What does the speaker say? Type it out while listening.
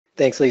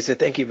Thanks, Lisa.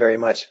 Thank you very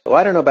much. Well,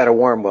 I don't know about a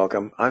warm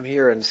welcome. I'm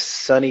here in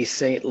sunny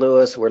St.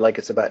 Louis where like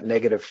it's about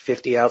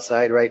 -50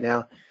 outside right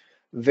now.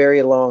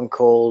 Very long,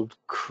 cold,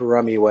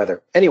 crummy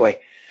weather. Anyway,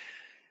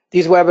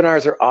 these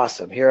webinars are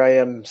awesome. Here I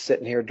am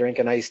sitting here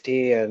drinking iced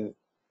tea and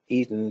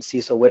eating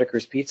Cecil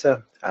Whitaker's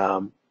pizza.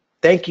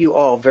 Thank you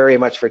all very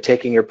much for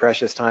taking your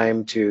precious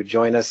time to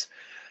join us.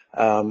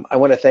 I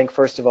want to thank,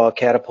 first of all,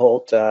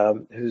 Catapult,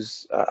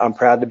 who's I'm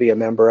proud to be a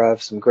member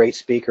of, some great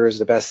speakers,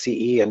 the best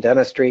CE in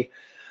dentistry.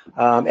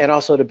 And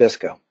also to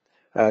Bisco,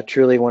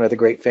 truly one of the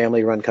great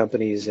family-run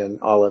companies in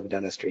all of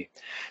dentistry.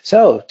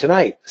 So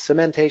tonight,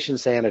 Cementation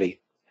Sanity.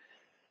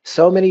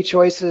 So many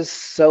choices,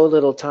 so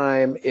little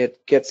time,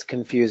 it gets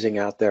confusing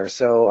out there.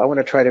 So I want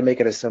to try to make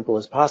it as simple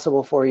as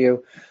possible for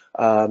you,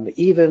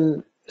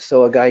 even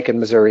so a guy from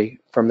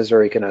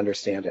Missouri can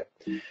understand it.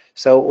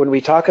 So when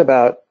we talk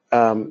about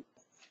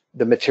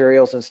the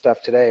materials and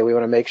stuff today, we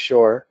want to make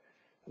sure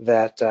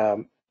that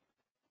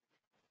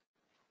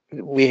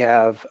we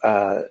have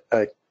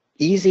a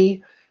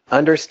easy,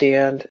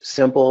 understand,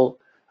 simple,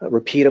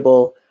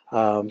 repeatable,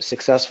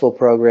 successful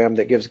program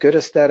that gives good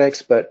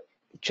aesthetics, but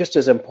just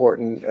as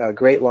important,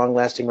 great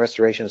long-lasting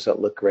restorations that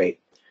look great.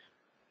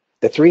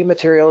 The three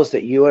materials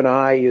that you and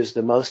I use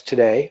the most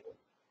today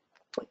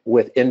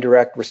with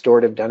indirect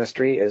restorative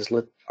dentistry is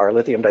our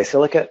lithium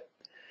disilicate,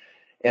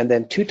 and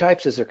then two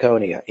types of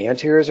zirconia,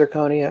 anterior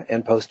zirconia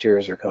and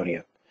posterior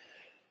zirconia.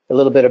 A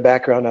little bit of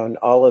background on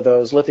all of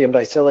those. Lithium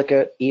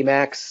disilicate,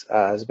 EMAX,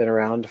 has been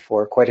around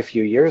for quite a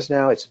few years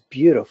now. It's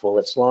beautiful,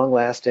 it's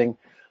long-lasting,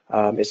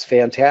 it's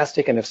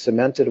fantastic, and if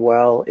cemented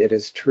well, it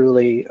is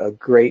truly a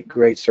great,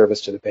 great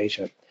service to the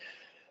patient.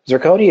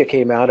 Zirconia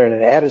came out and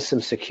it added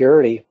some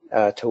security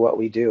to what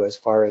we do as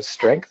far as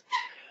strength.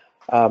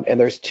 And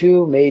there's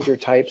two major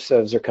types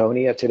of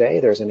zirconia today.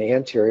 There's an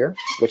anterior,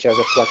 which has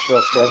a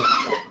flexural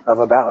strength of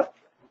about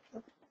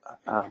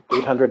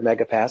 800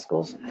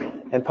 megapascals,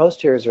 and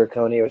posterior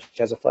zirconia, which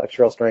has a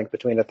flexural strength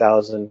between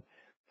 1,000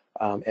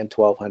 and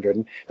 1,200.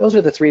 And those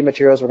are the three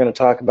materials we're going to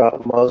talk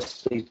about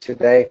mostly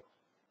today.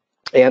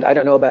 And I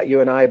don't know about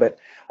you and I, but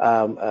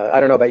I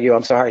don't know about you,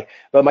 I'm sorry,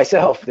 but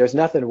myself, there's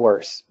nothing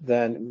worse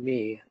than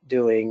me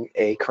doing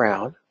a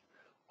crown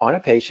on a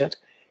patient,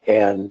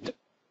 and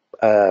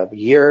a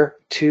year,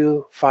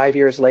 2, 5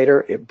 years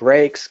later, it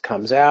breaks,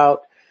 comes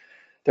out.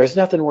 There's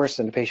nothing worse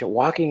than a patient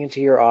walking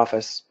into your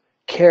office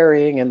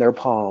carrying in their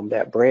palm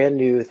that brand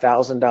new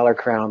 $1,000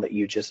 crown that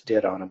you just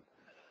did on them,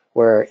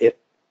 where it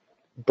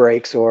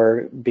breaks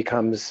or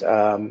becomes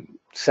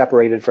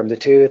separated from the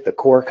tooth, the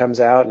core comes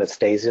out and it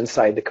stays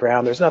inside the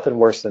crown. There's nothing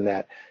worse than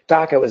that.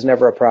 Doc, it was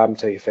never a problem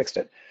until you fixed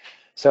it.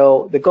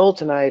 So the goal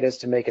tonight is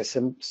to make it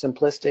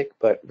simplistic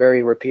but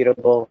very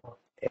repeatable,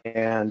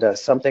 and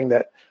something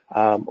that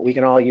we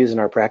can all use in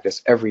our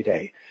practice every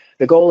day.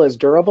 The goal is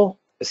durable,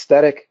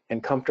 aesthetic,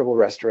 and comfortable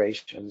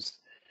restorations.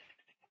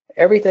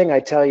 Everything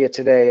I tell you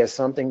today is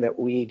something that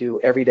we do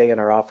every day in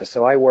our office.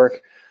 So I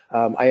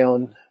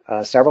own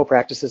several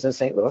practices in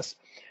St. Louis.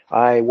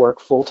 I work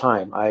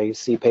full-time. I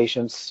see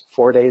patients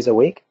 4 days a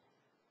week,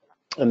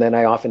 and then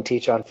I often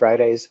teach on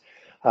Fridays,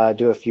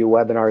 do a few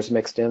webinars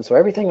mixed in. So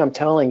everything I'm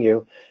telling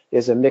you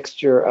is a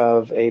mixture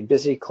of a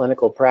busy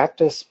clinical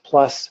practice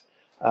plus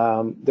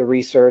the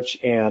research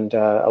and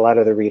a lot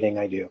of the reading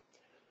I do.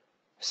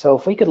 So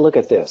if we could look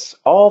at this,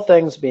 all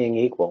things being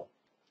equal,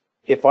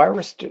 if our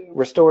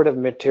restorative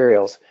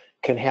materials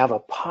can have a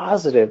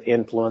positive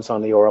influence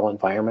on the oral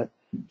environment,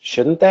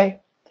 shouldn't they?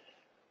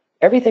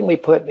 Everything we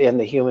put in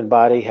the human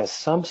body has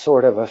some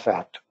sort of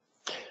effect,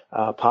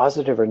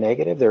 positive or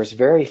negative. There's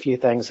very few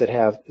things that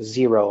have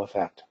zero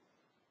effect.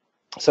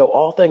 So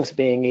all things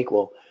being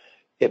equal,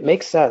 it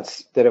makes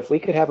sense that if we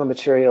could have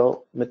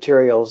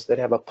materials that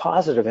have a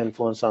positive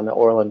influence on the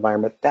oral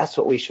environment, that's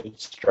what we should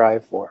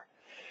strive for.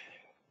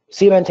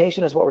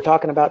 Cementation is what we're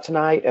talking about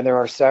tonight, and there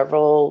are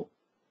several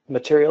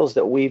materials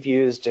that we've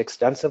used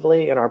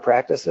extensively in our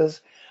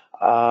practices.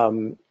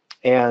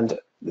 And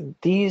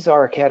these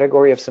are a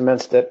category of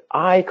cements that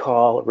I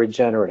call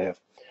regenerative.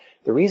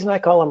 The reason I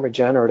call them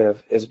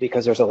regenerative is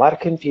because there's a lot of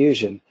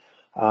confusion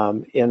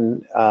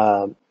in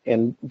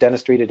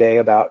dentistry today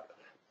about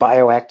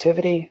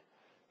bioactivity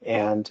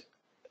and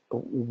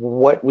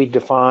what we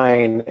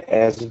define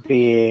as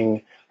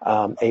being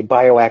a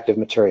bioactive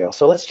material.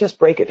 So let's just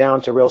break it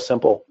down to real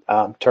simple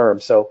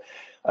terms. So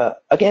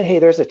again, hey,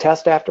 there's a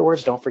test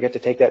afterwards. Don't forget to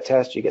take that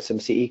test. You get some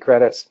CE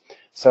credits.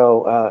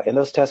 So, and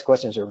those test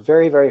questions are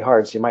very, very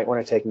hard, so you might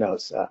want to take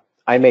notes.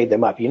 I made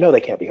them up. You know they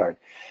can't be hard.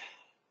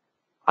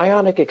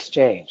 Ionic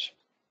exchange.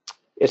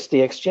 It's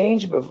the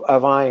exchange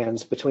of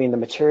ions between the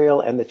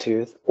material and the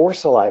tooth or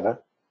saliva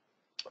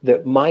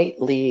that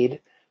might lead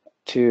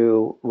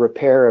to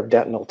repair of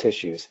dental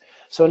tissues.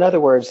 So in other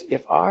words,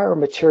 if our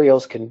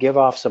materials can give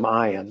off some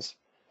ions,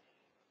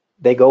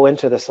 they go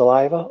into the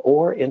saliva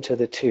or into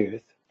the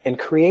tooth and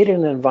create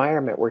an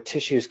environment where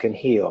tissues can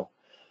heal.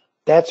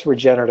 That's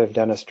regenerative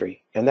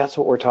dentistry, and that's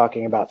what we're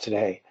talking about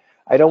today.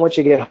 I don't want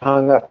you to get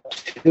hung up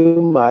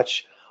too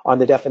much on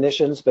the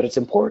definitions, but it's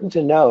important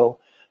to know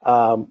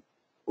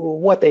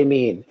what they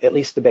mean, at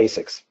least the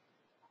basics.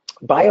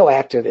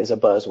 Bioactive is a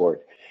buzzword.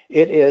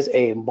 It is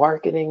a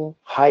marketing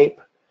hype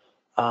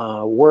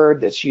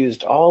word that's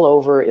used all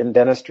over in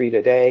dentistry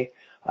today,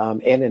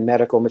 and in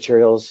medical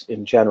materials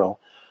in general.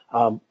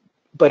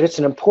 But it's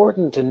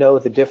important to know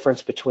the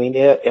difference between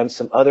it and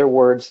some other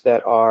words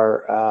that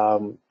are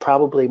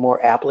probably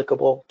more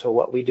applicable to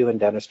what we do in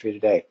dentistry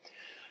today.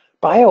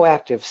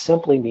 Bioactive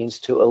simply means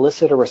to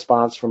elicit a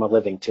response from a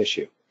living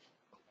tissue.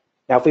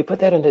 Now, if we put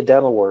that into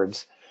dental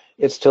words,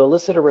 it's to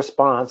elicit a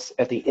response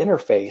at the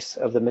interface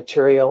of the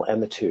material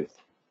and the tooth.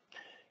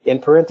 In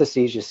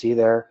parentheses, you see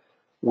there,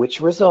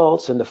 which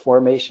results in the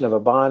formation of a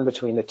bond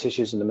between the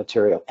tissues and the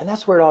material. And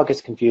that's where it all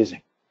gets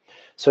confusing.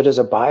 So does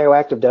a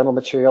bioactive dental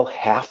material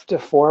have to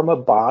form a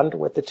bond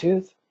with the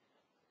tooth?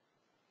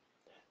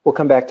 We'll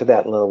come back to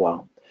that in a little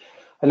while.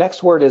 The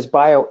next word is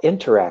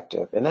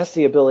biointeractive, and that's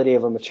the ability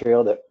of a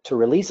material to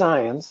release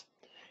ions,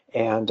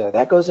 and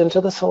that goes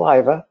into the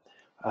saliva,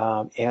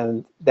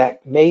 and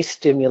that may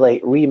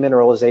stimulate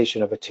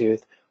remineralization of a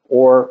tooth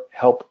or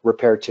help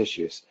repair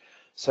tissues.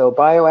 So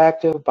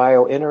bioactive,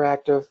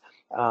 biointeractive.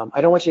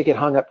 I don't want you to get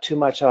hung up too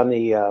much on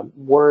the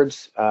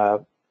words,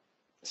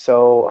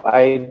 so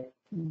I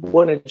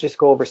want to just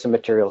go over some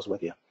materials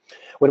with you.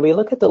 When we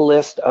look at the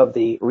list of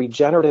the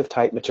regenerative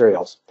type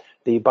materials,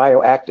 the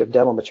bioactive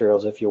dental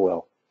materials, if you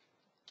will,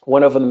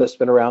 one of them that's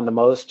been around the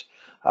most,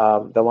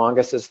 the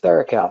longest, is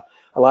Theracal.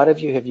 A lot of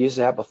you have used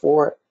that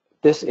before.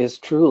 This is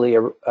truly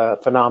a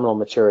phenomenal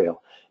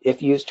material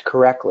if used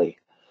correctly.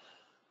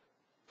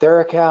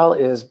 Theracal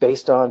is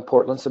based on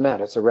Portland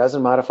cement. It's a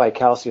resin-modified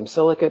calcium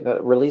silicate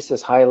that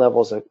releases high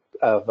levels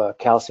of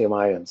calcium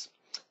ions,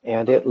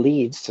 and it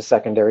leads to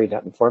secondary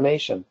dentin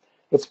formation.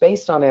 It's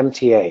based on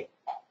MTA.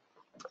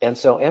 And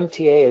so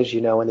MTA, as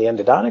you know, in the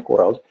endodontic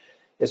world,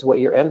 is what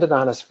your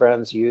endodontist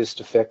friends use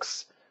to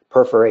fix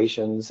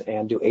perforations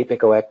and do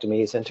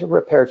apicoectomies and to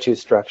repair tooth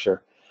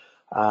structure.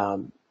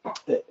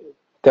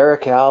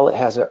 Theracal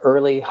has an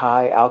early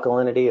high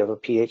alkalinity of a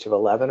pH of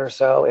 11 or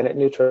so, and it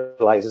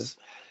neutralizes,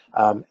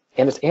 and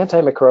it's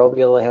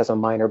antimicrobial. It has a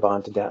minor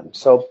bond to dentin.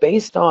 So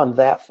based on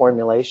that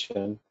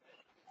formulation,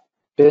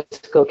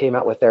 Bisco came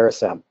out with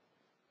Theracem.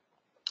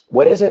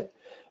 What is it?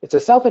 It's a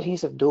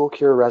self-adhesive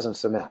dual-cure resin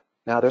cement.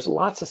 Now, there's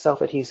lots of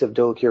self-adhesive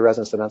dual-cure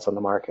resin cements on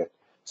the market.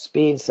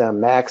 SpeedSem,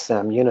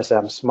 MaxSem,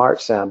 Unisem,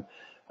 SmartSem,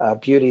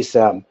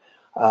 BeautySem.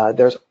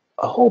 There's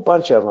a whole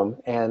bunch of them,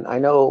 and I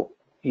know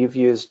you've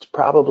used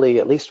probably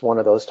at least one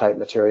of those type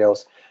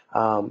materials,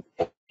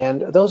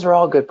 and those are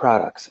all good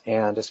products,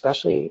 and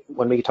especially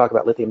when we talk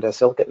about lithium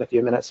disilicate in a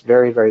few minutes,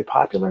 very, very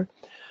popular.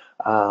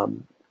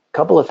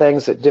 Couple of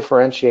things that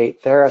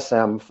differentiate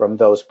Theracem from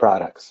those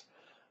products.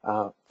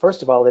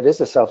 First of all, it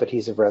is a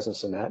self-adhesive resin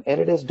cement, and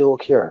it is dual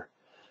cure.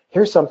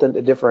 Here's something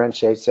that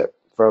differentiates it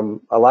from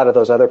a lot of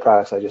those other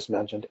products I just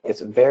mentioned. It's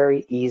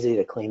very easy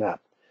to clean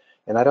up.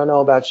 And I don't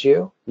know about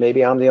you,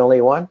 maybe I'm the only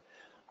one.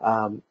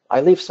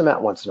 I leave cement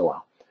once in a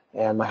while,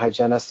 and my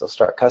hygienist will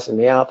start cussing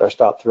me out. They'll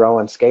start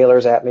throwing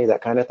scalers at me,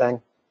 that kind of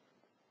thing.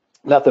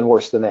 Nothing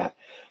worse than that.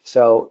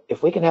 So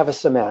if we can have a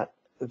cement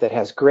that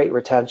has great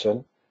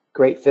retention,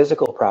 great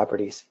physical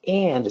properties,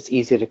 and it's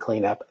easy to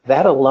clean up,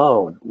 that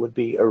alone would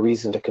be a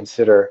reason to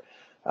consider,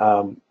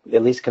 at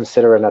least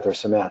consider another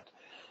cement.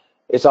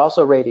 It's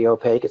also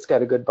radiopaque. It's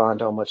got a good bond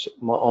to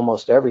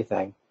almost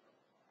everything.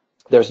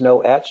 There's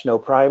no etch, no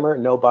primer,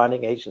 no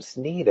bonding agents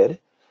needed.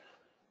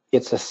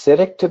 It's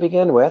acidic to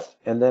begin with,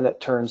 and then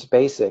it turns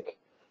basic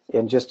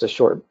in just a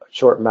short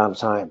amount of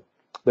time.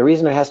 The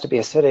reason it has to be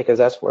acidic is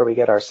that's where we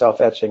get our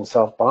self-etching,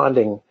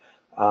 self-bonding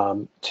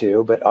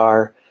to, but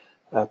our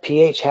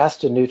pH has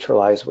to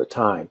neutralize with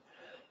time.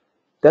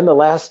 Then the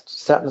last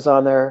sentence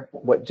on there,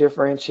 what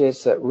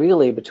differentiates that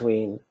really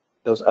between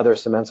those other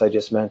cements I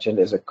just mentioned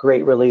is a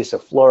great release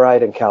of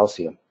fluoride and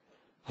calcium.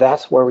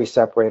 That's where we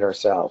separate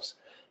ourselves.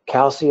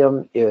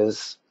 Calcium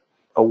is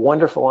a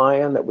wonderful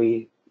ion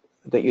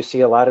that you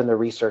see a lot in the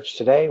research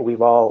today.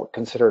 We've all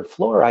considered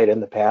fluoride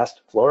in the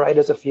past. Fluoride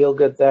is a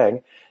feel-good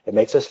thing. It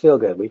makes us feel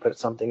good. We put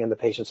something in the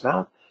patient's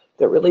mouth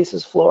that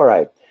releases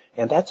fluoride,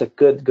 and that's a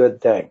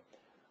good thing.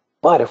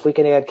 But if we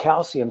can add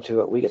calcium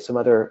to it, we get some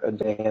other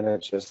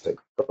advantages that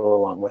go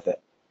along with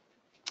it.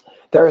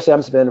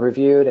 Theracem's been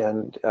reviewed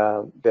and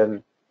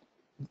been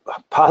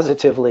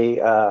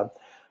positively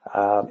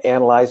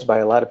analyzed by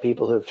a lot of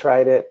people who've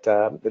tried it.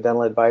 The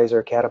Dental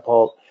Advisor,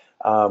 Catapult,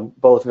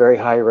 both very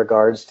high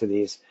regards to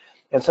these.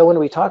 And so when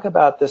we talk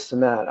about this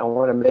cement, I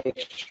want to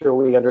make sure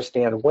we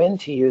understand when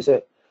to use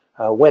it,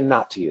 when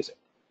not to use it.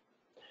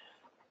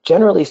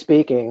 Generally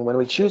speaking, when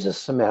we choose a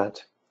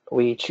cement,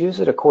 we choose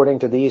it according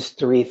to these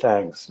three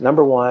things.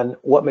 Number one,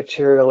 what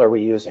material are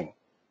we using?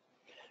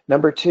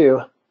 Number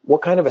two,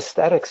 what kind of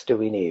aesthetics do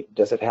we need?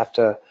 Does it have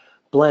to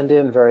blend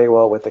in very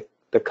well with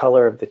the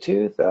color of the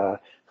tooth?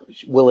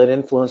 Will it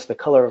influence the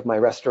color of my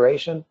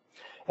restoration?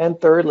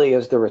 And thirdly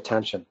is the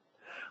retention.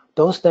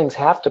 Those things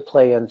have to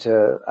play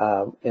into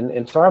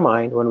our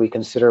mind when we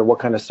consider what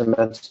kind of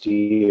cements to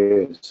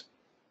use.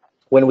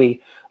 When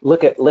we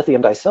look at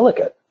lithium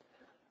disilicate,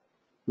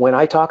 when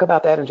I talk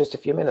about that in just a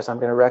few minutes, I'm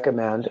going to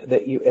recommend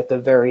that you, at the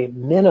very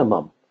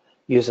minimum,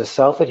 use a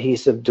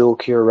self-adhesive dual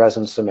cure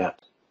resin cement.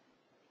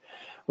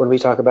 When we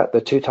talk about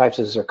the 2 types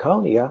of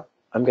zirconia,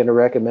 I'm going to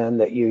recommend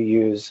that you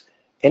use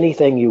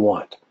anything you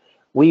want.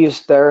 We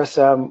use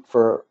Theracem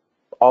for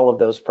all of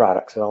those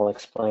products, and I'll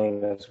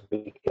explain as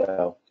we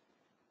go.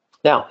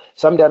 Now,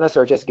 some dentists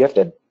are just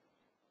gifted.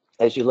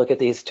 As you look at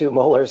these 2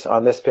 molars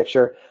on this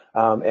picture,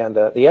 and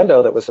the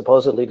endo that was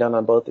supposedly done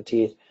on both the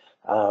teeth,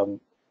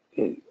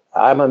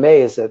 I'm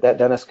amazed that that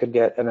dentist could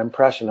get an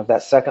impression of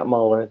that second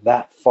molar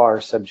that far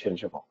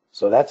subgingival.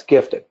 So that's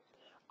gifted.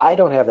 I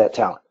don't have that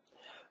talent.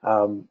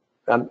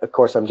 Of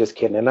course, I'm just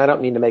kidding, and I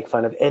don't mean to make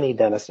fun of any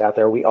dentist out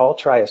there. We all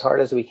try as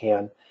hard as we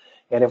can,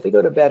 and if we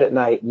go to bed at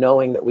night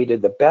knowing that we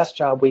did the best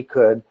job we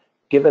could,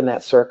 given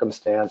that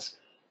circumstance,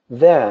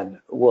 then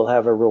we'll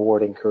have a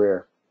rewarding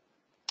career.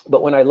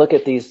 But when I look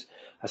at these,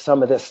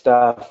 some of this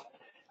stuff,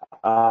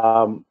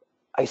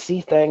 I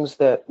see things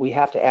that we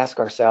have to ask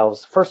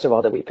ourselves. First of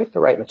all, did we pick the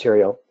right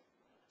material?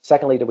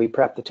 Secondly, did we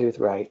prep the tooth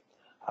right?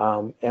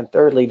 And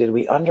thirdly, did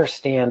we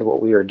understand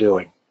what we were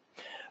doing?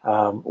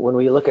 When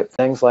we look at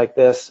things like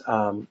this,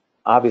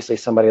 obviously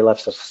somebody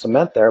left some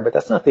cement there, but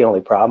that's not the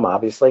only problem,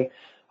 obviously.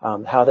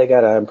 How they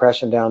got an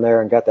impression down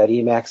there and got that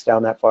Emax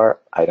down that far,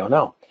 I don't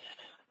know.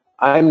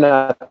 I'm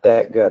not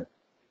that good.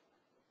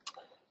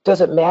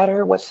 Doesn't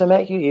matter what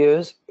cement you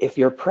use if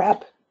your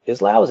prep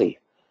is lousy.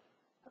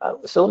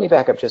 So let me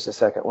back up just a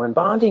second. When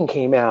bonding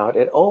came out,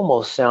 it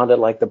almost sounded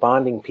like the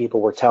bonding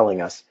people were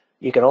telling us,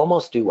 you can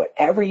almost do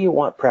whatever you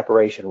want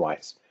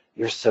preparation-wise.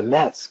 Your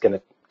cement's gonna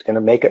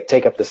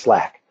take up the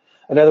slack.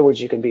 In other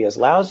words, you can be as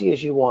lousy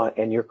as you want,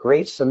 and your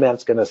great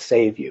cement's gonna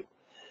save you.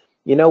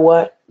 You know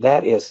what?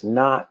 That is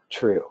not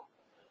true.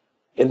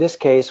 In this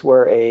case,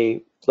 where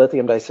a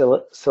lithium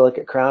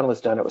disilicate crown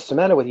was done, it was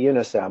cemented with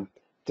Unisem.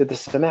 Did the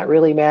cement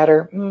really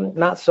matter?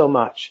 Not so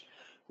much.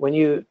 When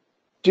you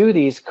do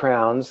these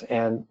crowns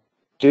and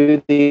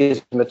do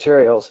these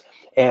materials,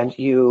 and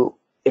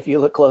if you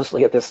look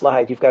closely at this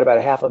slide, you've got about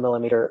a 0.5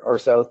 millimeter or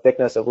so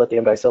thickness of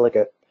lithium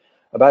disilicate,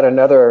 about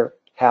another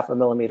 0.5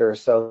 millimeter or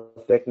so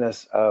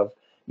thickness of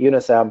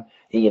Unisem.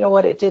 You know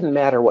what? It didn't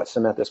matter what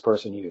cement this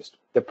person used.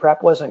 The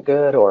prep wasn't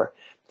good, or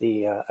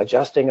the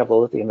adjusting of the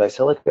lithium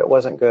disilicate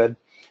wasn't good.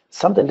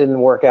 Something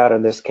didn't work out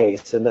in this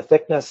case, and the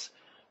thickness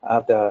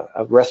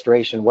of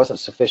restoration wasn't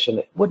sufficient.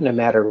 It wouldn't have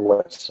mattered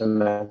what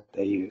cement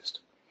they used.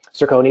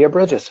 Zirconia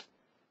bridges.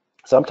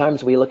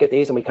 Sometimes we look at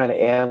these and we kind of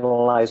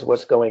analyze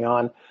what's going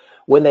on.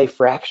 When they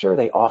fracture,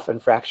 they often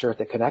fracture at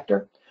the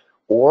connector,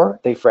 or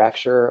they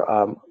fracture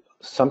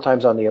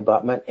sometimes on the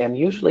abutment, and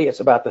usually it's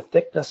about the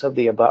thickness of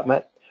the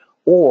abutment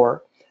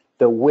or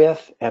the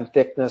width and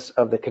thickness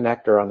of the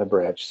connector on the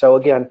bridge. So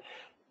again,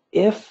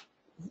 if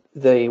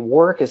the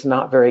work is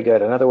not very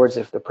good, in other words,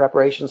 if the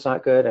preparation's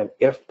not good and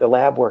if the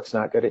lab work's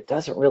not good, it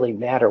doesn't really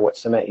matter what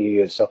cement you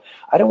use. So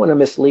I don't want to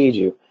mislead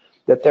you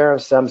that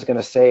Theracem's going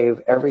to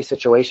save every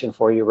situation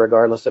for you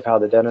regardless of how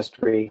the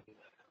dentistry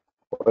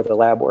or the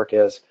lab work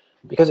is,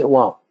 because it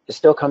won't. It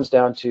still comes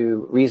down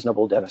to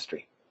reasonable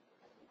dentistry.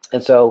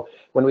 And so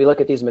when we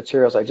look at these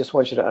materials, I just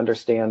want you to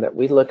understand that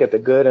we look at the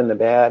good and the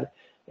bad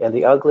and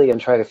the ugly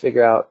and try to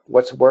figure out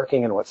what's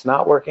working and what's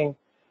not working,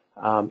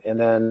 and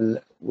then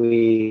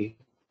we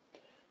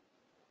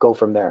go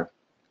from there.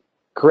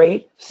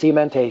 Great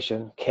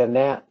cementation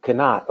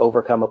cannot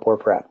overcome a poor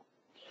prep.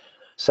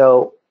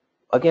 So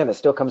again, it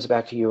still comes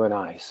back to you and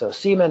I. So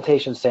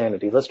cementation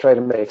sanity. Let's try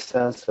to make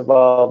sense of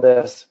all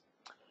this.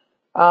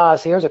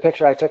 So here's a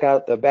picture I took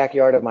out the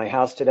backyard of my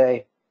house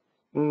today.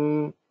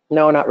 No,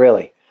 not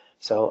really.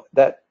 So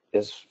that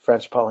is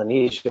French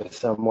Polynesia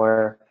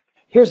somewhere.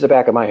 Here's the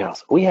back of my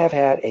house. We have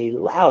had a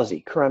lousy,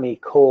 crummy,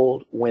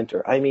 cold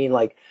winter. I mean,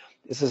 like,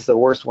 this is the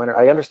worst winter.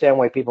 I understand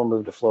why people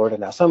move to Florida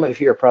now. Some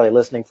of you are probably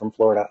listening from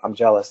Florida. I'm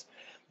jealous.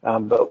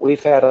 But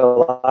we've had a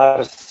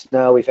lot of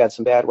snow. We've had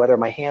some bad weather.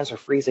 My hands are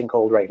freezing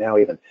cold right now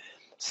even.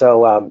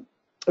 So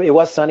it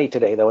was sunny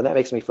today, though, and that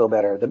makes me feel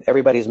better.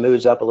 Everybody's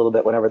mood's up a little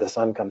bit whenever the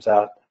sun comes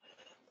out.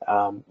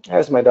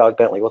 There's my dog,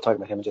 Bentley. We'll talk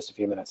about him in just a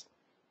few minutes.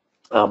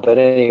 But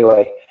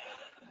anyway,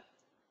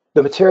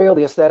 the material,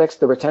 the aesthetics,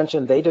 the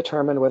retention, they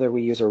determine whether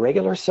we use a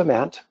regular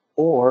cement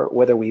or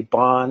whether we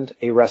bond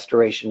a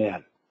restoration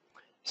in.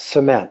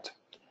 Cement.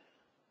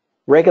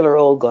 Regular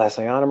old glass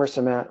ionomer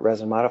cement,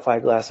 resin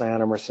modified glass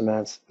ionomer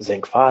cements,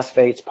 zinc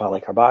phosphates,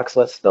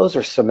 polycarboxylates, those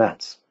are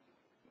cements.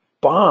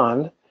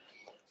 Bond,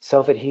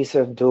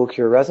 self-adhesive dual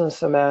cure resin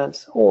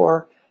cements,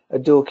 or a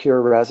dual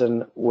cure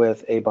resin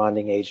with a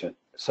bonding agent.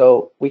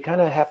 So we kind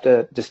of have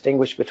to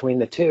distinguish between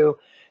the two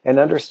and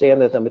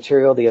understand that the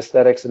material, the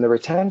aesthetics, and the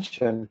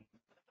retention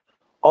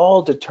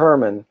all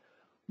determine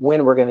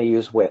when we're going to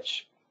use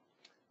which.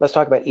 Let's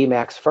talk about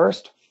Emax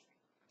first.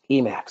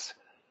 Emax.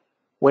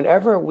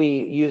 Whenever we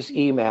use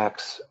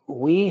Emax,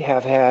 we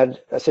have had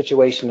a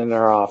situation in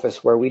our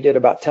office where we did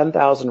about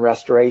 10,000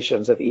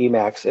 restorations of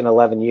Emax in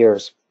 11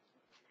 years.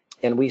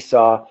 And we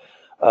saw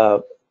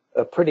a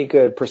pretty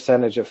good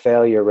percentage of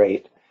failure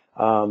rate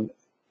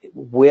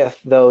with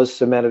those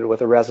cemented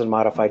with a resin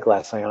modified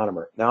glass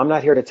ionomer. Now, I'm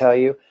not here to tell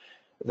you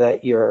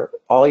that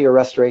all your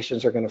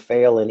restorations are going to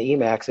fail in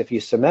Emax if you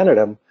cemented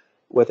them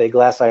with a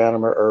glass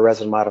ionomer or a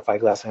resin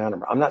modified glass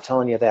ionomer. I'm not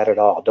telling you that at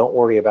all. Don't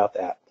worry about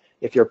that.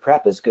 If your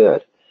prep is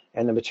good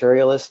and the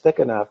material is thick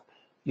enough,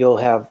 you'll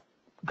have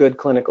good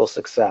clinical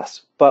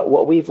success. But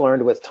what we've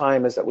learned with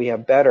time is that we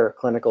have better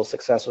clinical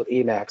success with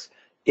Emax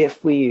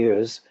if we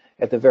use,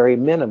 at the very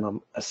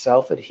minimum, a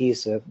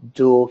self-adhesive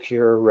dual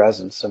cure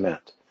resin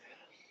cement.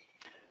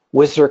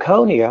 With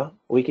zirconia,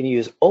 we can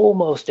use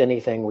almost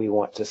anything we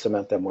want to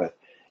cement them with,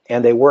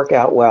 and they work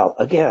out well,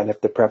 again,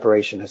 if the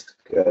preparation is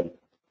good.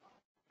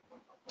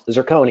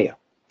 Zirconia,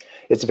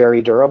 it's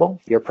very durable.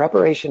 Your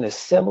preparation is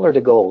similar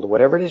to gold,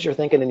 whatever it is you're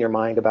thinking in your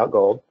mind about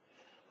gold.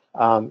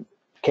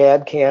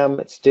 CAD, CAM,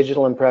 it's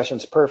digital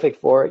impressions,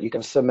 perfect for it. You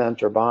can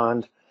cement or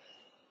bond.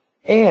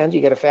 And you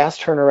get a fast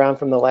turnaround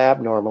from the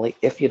lab normally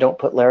if you don't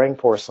put layering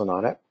porcelain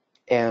on it.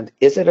 And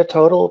is it a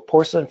total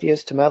porcelain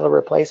fused to metal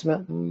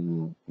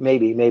replacement?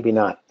 Maybe, maybe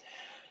not.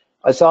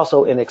 It's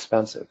also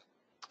inexpensive.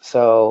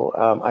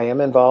 So I am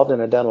involved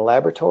in a dental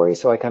laboratory,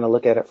 so I kind of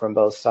look at it from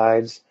both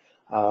sides.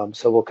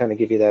 So we'll kind of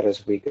give you that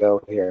as we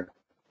go here.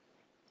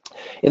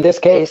 In this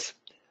case,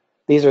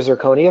 these are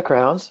zirconia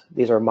crowns.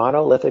 These are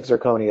monolithic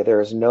zirconia. There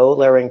is no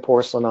layering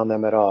porcelain on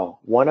them at all.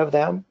 One of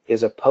them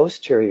is a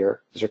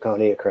posterior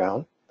zirconia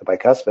crown, the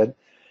bicuspid,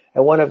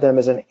 and one of them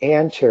is an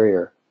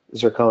anterior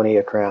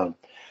zirconia crown.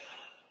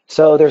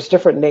 So there's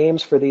different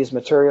names for these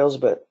materials,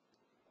 but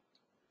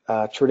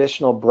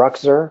traditional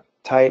Bruxer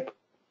type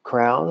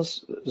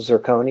crowns,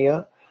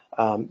 zirconia,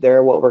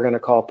 they're what we're going to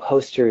call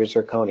posterior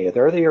zirconia.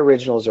 They're the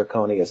original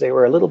zirconias. They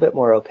were a little bit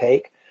more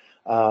opaque,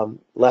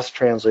 less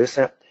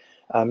translucent,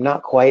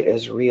 not quite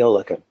as real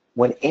looking.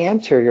 When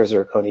anterior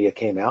zirconia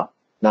came out,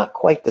 not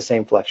quite the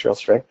same flexural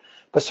strength,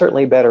 but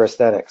certainly better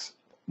aesthetics,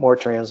 more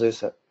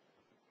translucent.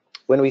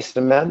 When we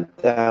cement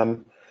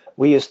them,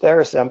 we use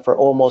Theracem for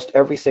almost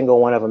every single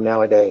one of them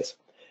nowadays.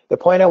 The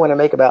point I want to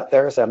make about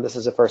Theracem, this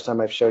is the first time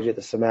I've showed you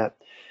the cement,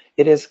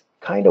 it is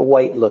kind of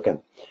white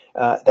looking.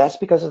 That's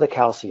because of the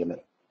calcium in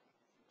it.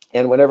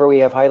 And whenever we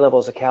have high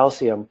levels of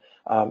calcium,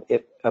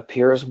 it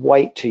appears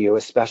white to you,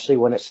 especially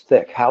when it's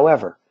thick.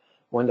 However,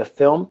 when the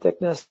film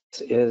thickness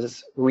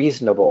is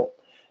reasonable,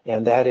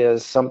 and that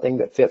is something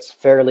that fits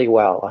fairly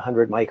well,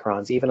 100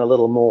 microns, even a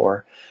little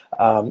more,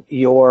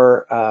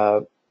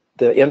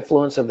 the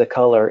influence of the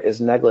color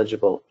is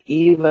negligible,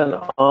 even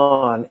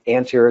on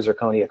anterior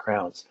zirconia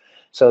crowns.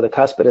 So the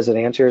cuspid is an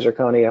anterior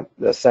zirconia,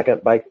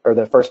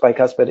 the first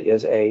bicuspid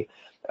is a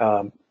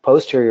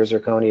posterior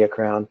zirconia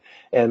crown,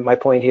 and my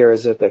point here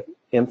is that the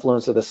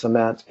influence of the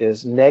cement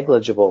is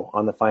negligible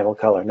on the final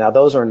color. Now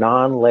those are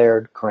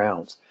non-layered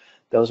crowns.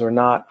 Those are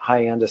not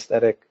high-end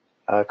aesthetic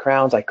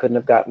crowns. I couldn't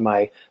have gotten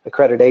my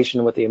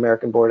accreditation with the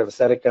American Board of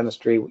Aesthetic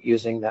Dentistry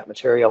using that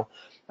material.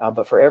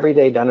 But for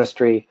everyday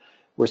dentistry,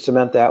 we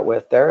cement that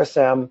with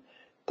Theracem.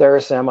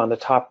 Theracem on the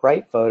top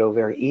right photo,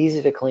 very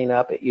easy to clean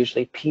up. It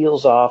usually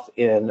peels off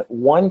in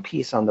one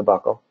piece on the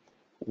buccal,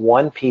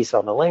 one piece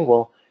on the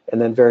lingual,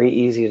 and then very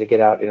easy to get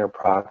out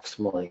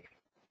interproximally.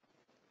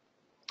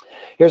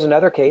 Here's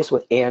another case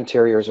with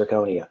anterior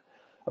zirconia.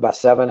 About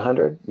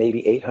 700,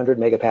 maybe 800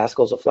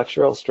 megapascals of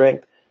flexural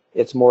strength.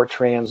 It's more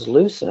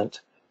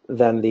translucent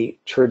than the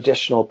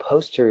traditional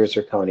posterior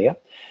zirconia.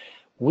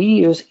 We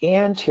use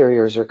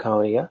anterior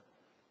zirconia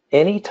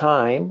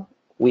anytime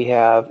we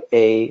have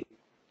a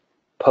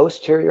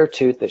posterior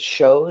tooth that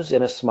shows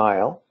in a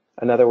smile.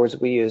 In other words,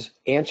 we use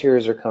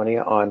anterior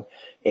zirconia on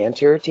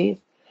anterior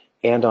teeth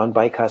and on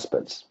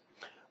bicuspids.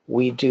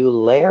 We do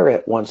layer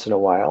it once in a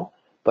while,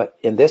 but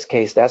in this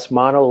case, that's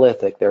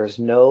monolithic. There is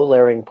no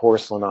layering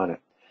porcelain on it.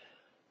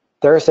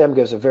 Theracem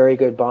gives a very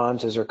good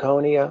bond to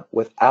zirconia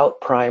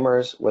without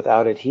primers,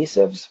 without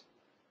adhesives,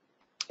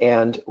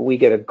 and we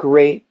get a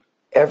great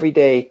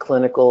everyday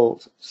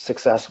clinical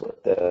success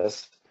with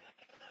this.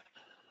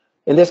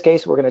 In this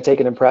case, we're going to take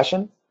an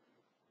impression.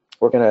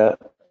 We're going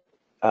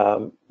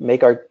to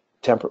make our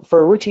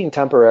for routine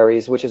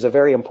temporaries, which is a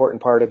very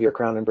important part of your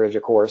crown and bridge,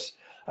 of course.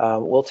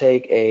 We'll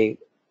take a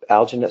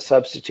alginate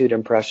substitute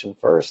impression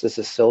first. This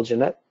is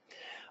Silginate.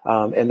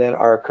 And then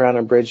our crown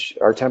and bridge,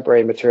 our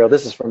temporary material,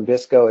 this is from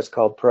Bisco. It's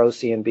called Pro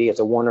C&B. It's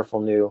a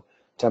wonderful new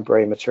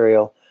temporary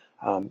material.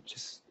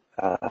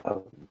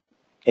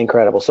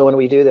 Incredible. So when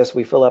we do this,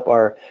 we fill up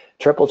our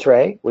triple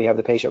tray. We have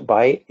the patient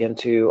bite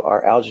into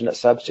our alginate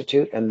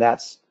substitute, and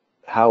that's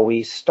how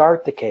we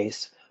start the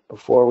case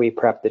before we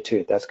prep the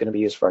tooth. That's going to be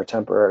used for our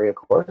temporary, of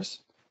course.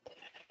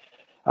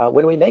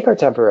 When we make our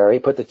temporary,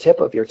 put the tip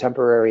of your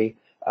temporary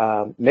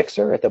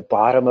mixer at the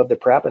bottom of the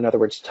prep. In other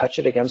words, touch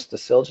it against the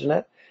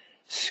Silginate.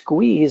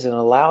 Squeeze and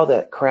allow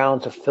that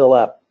crown to fill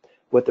up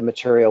with the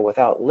material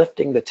without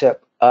lifting the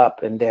tip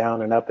up and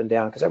down and up and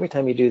down, because every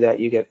time you do that,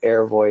 you get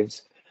air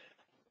voids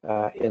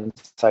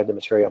inside the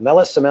material. Now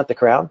let's cement the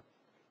crown.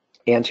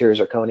 Anterior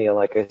zirconia,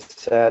 like I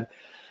said.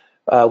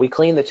 We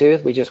clean the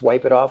tooth. We just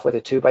wipe it off with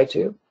a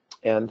 2x2,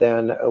 and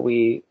then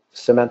we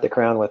cement the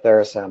crown with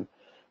Theracem.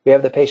 We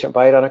have the patient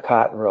bite on a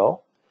cotton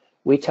roll.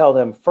 We tell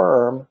them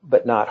firm,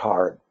 but not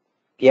hard.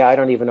 Yeah, I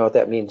don't even know what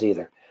that means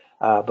either.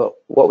 But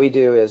what we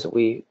do is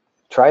we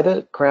try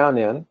the crown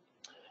in,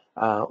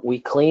 we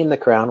clean the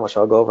crown, which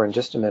I'll go over in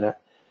just a minute,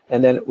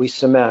 and then we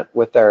cement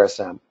with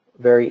Theracem.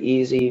 Very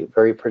easy,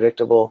 very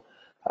predictable,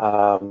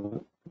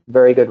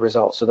 very good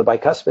results. So the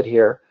bicuspid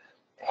here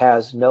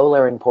has no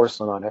layering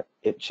porcelain on it.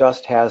 It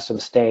just has some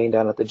stain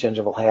down at the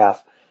gingival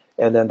half,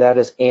 and then that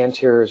is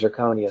anterior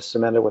zirconia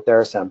cemented with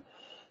Theracem.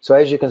 So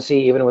as you can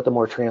see, even with the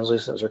more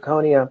translucent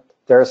zirconia,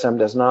 Theracem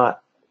does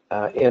not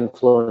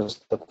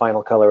influence the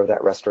final color of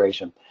that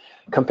restoration.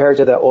 Compared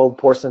to the old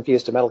porcelain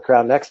fused to metal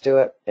crown next to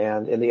it,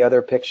 and in the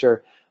other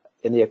picture,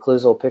 in the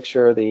occlusal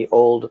picture, the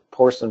old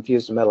porcelain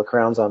fused to metal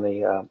crowns on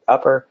the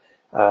upper,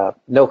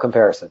 no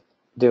comparison.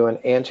 Doing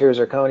anterior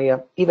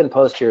zirconia, even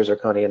posterior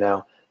zirconia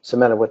now,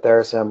 cemented with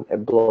Theracem,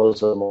 it blows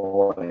them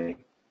away.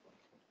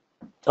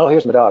 Oh,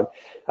 here's my dog.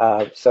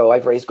 So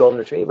I've raised golden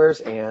retrievers,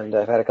 and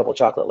I've had a couple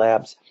chocolate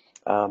labs.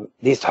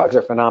 These dogs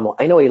are phenomenal.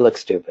 I know he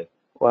looks stupid.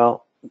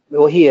 Well,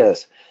 he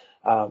is.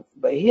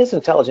 But he is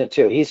intelligent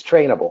too. He's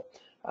trainable,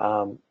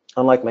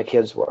 unlike my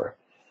kids were.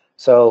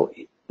 So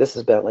this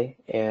is Bentley,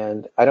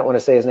 and I don't want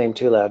to say his name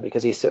too loud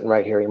because he's sitting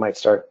right here. He might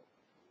start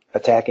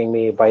attacking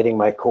me, biting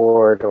my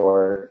cord,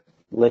 or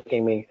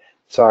licking me.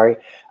 Sorry.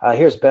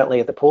 Here's Bentley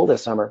at the pool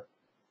this summer.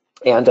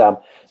 And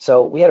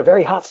so we had a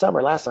very hot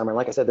summer last summer. And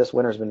like I said, this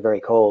winter's been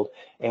very cold.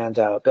 And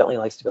Bentley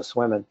likes to go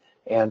swimming.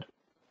 And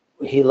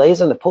he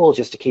lays in the pool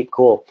just to keep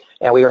cool.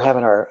 And we were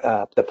having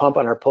our the pump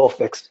on our pool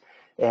fixed.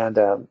 And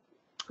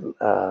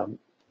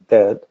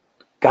the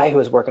guy who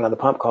was working on the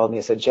pump called me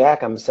and said,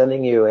 "Jack, I'm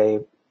sending you a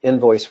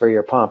invoice for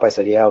your pump." I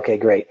said, "Yeah, okay,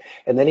 great."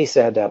 And then he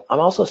said, "I'm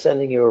also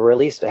sending you a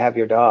release to have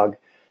your dog.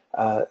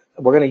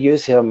 We're going to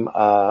use him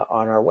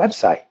on our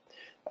website."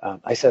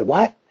 I said,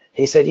 "What?"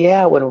 He said,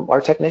 "Yeah, when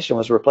our technician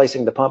was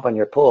replacing the pump on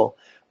your pool,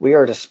 we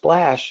heard a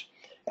splash,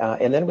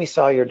 and then we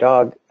saw your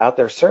dog out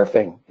there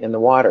surfing in the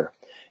water.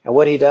 And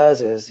what he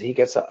does is he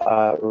gets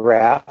a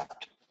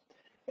raft,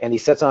 and he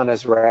sits on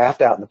his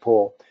raft out in the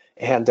pool,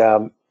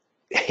 and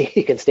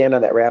he can stand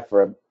on that raft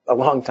for a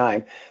long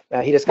time.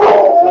 He just kind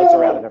of floats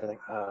around and everything."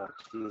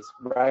 He's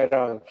right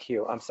on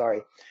cue. I'm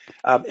sorry.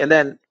 And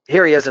then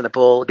here he is in the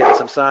pool getting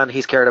some sun.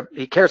 He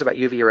cares about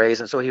UV rays,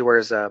 and so he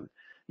wears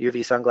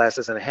UV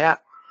sunglasses and a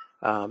hat.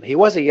 He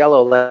was a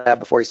yellow lab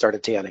before he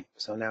started tanning,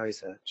 so now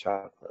he's a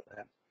chocolate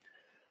lab.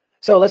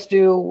 So let's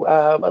do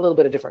a little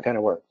bit of different kind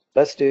of work.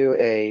 Let's do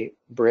a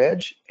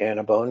bridge and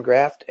a bone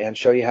graft and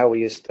show you how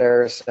we use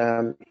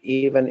Theracem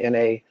even in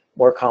a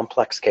more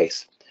complex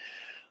case.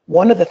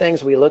 One of the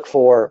things we look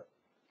for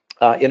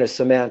in a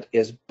cement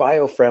is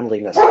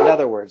biofriendliness. In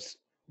other words,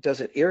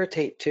 does it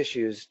irritate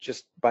tissues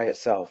just by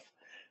itself?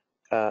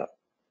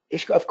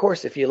 Of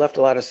course, if you left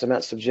a lot of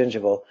cement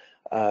subgingival,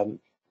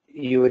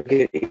 you would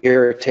get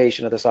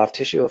irritation of the soft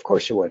tissue. Of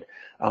course you would.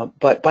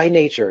 But by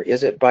nature,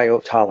 is it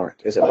biotolerant?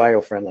 Is it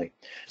biofriendly?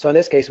 So in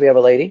this case, we have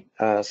a lady,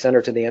 sent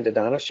her to the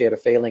endodontist. She had a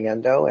failing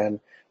endo, and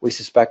we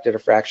suspected a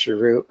fractured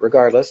root.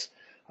 Regardless,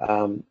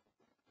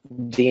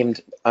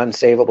 deemed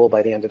unsavable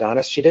by the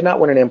endodontist. She did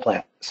not want an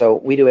implant. So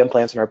we do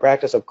implants in our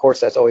practice. Of course,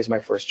 that's always my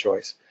first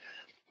choice.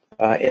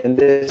 In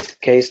this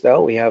case,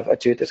 though, we have a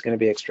tooth that's going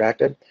to be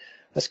extracted.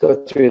 Let's go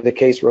through the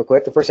case real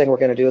quick. The first thing we're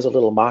going to do is a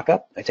little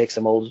mock-up. I take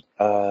some old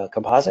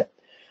composite,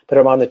 put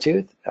them on the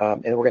tooth,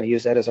 and we're going to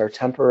use that as our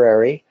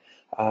temporary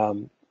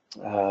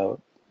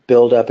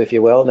build-up, if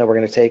you will. Now we're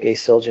going to take a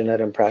Silginate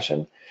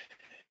impression,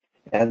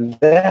 and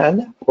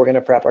then we're going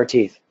to prep our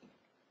teeth.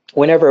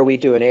 Whenever we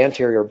do an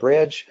anterior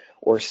bridge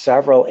or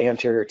several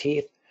anterior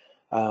teeth,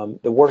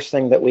 the worst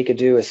thing that we could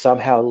do is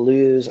somehow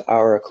lose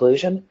our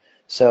occlusion.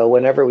 So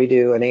whenever we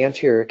do an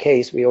anterior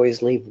case, we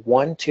always leave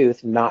one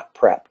tooth not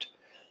prepped.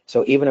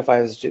 So even if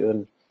I was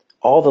doing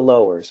all the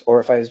lowers or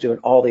if I was doing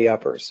all the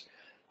uppers,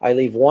 I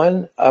leave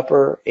one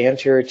upper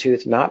anterior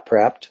tooth not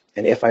prepped,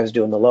 and if I was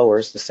doing the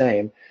lowers, the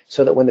same,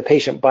 so that when the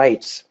patient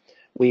bites,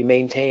 we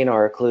maintain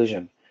our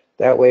occlusion.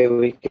 That way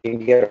we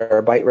can get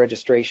our bite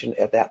registration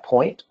at that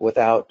point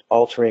without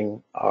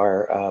altering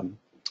our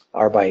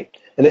bite.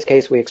 In this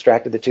case, we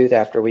extracted the tooth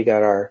after we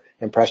got our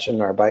impression,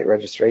 our bite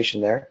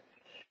registration there.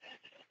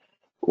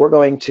 We're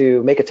going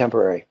to make a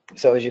temporary.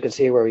 So as you can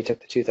see where we took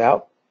the tooth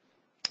out,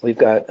 we've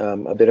got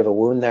a bit of a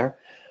wound there.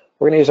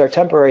 We're going to use our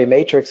temporary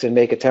matrix and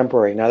make a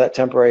temporary. Now that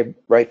temporary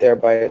right there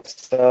by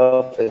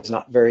itself is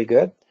not very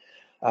good.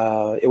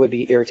 It would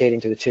be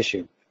irritating to the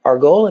tissue. Our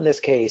goal in this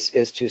case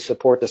is to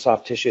support the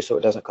soft tissue so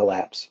it doesn't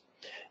collapse,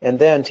 and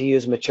then to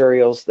use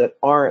materials that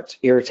aren't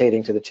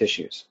irritating to the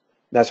tissues.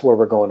 That's where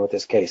we're going with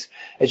this case.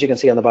 As you can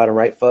see on the bottom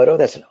right photo,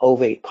 that's an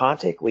ovate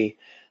pontic. We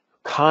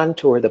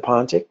contour the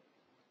pontic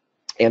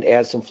and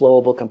add some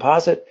flowable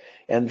composite,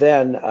 and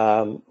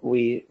then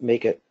we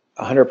make it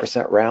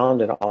 100%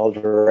 round in all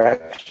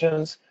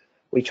directions.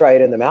 We try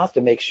it in the mouth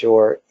to make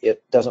sure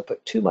it doesn't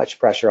put too much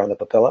pressure on the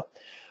papilla.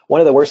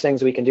 One of the worst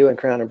things we can do in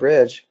crown and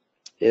bridge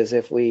is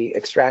if we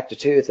extract a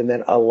tooth and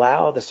then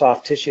allow the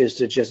soft tissues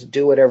to just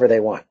do whatever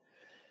they want.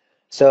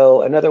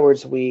 So in other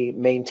words, we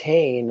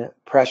maintain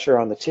pressure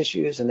on the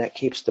tissues, and that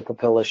keeps the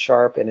papilla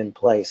sharp and in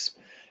place.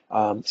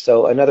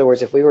 So in other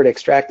words, if we were to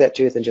extract that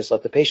tooth and just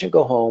let the patient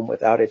go home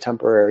without a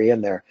temporary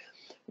in there,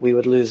 we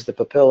would lose the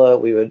papilla.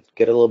 We would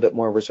get a little bit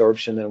more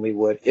resorption than we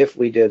would if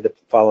we did the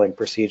following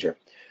procedure.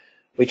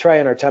 We try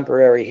on our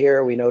temporary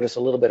here. We notice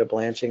a little bit of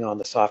blanching on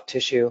the soft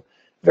tissue,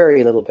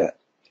 very little bit.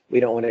 We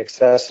don't want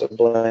excessive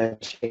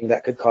blanching.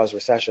 That could cause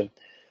recession.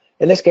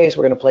 In this case,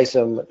 we're going to place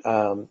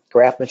some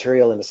graft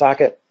material in the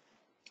socket,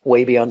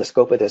 way beyond the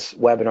scope of this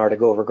webinar to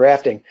go over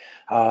grafting.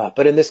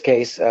 But in this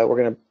case, we're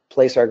going to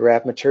place our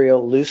graft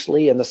material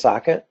loosely in the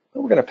socket.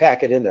 We're going to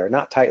pack it in there,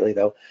 not tightly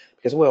though,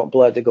 because we want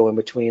blood to go in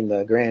between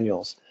the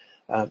granules.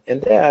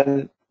 And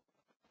then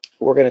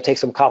we're going to take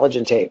some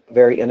collagen tape,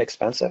 very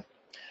inexpensive.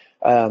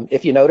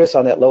 If you notice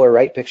on that lower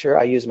right picture,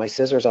 I use my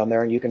scissors on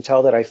there, and you can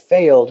tell that I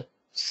failed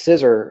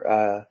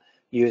scissor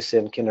use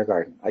in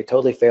kindergarten. I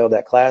totally failed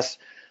that class.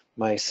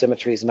 My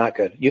symmetry is not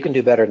good. You can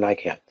do better than I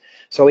can.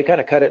 So we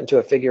kind of cut it into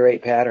a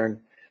figure-8 pattern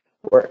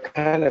where it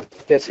kind of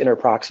fits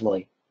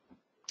interproximally.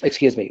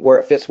 Excuse me, where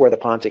it fits where the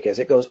pontic is.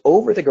 It goes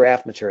over the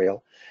graft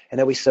material, and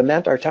then we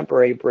cement our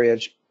temporary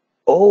bridge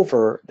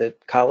over the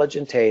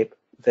collagen tape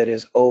that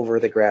is over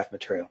the graft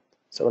material.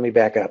 So let me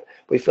back up.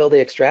 We fill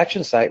the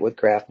extraction site with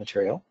graft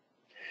material.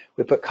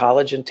 We put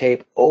collagen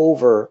tape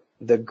over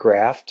the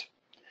graft.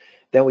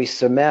 Then we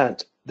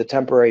cement the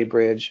temporary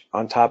bridge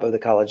on top of the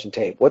collagen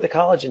tape. What the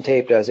collagen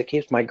tape does, it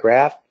keeps my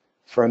graft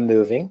from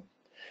moving.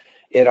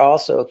 It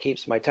also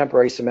keeps my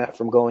temporary cement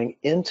from going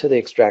into the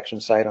extraction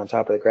site on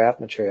top of the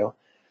graft material.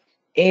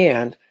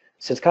 And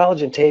since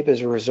collagen tape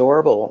is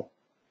resorbable,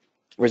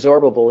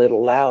 it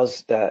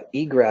allows the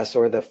egress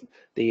or the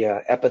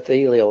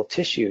epithelial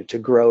tissue to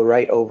grow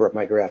right over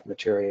my graft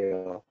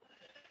material.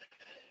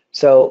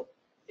 So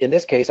in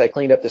this case, I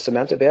cleaned up the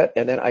cement a bit,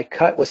 and then I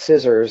cut with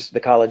scissors the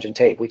collagen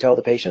tape. We tell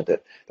the patient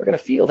that they're going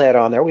to feel that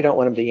on there. We don't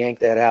want them to yank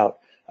that out,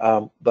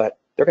 but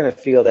they're going to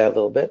feel that a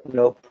little bit.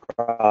 No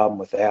problem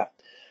with that.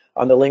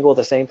 On the lingual,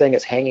 the same thing.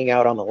 It's hanging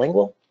out on the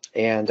lingual,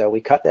 and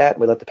we cut that.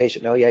 We let the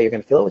patient know, yeah, you're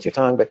going to feel it with your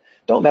tongue, but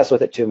don't mess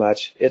with it too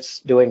much.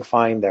 It's doing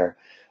fine there.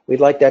 We'd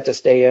like that to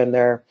stay in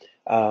there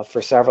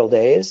for several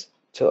days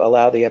to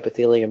allow the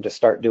epithelium to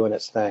start doing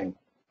its thing.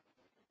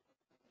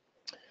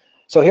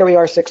 So here we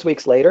are 6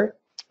 weeks later.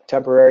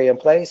 Temporary in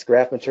place,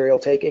 graft material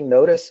taking.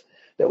 Notice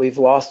that we've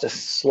lost a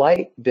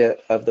slight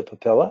bit of the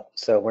papilla,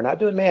 so we're not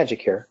doing magic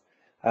here.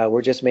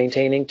 We're just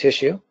maintaining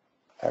tissue,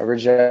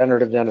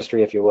 regenerative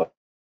dentistry, if you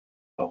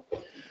will.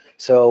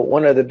 So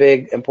one of the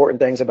big important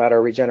things about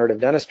our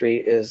regenerative dentistry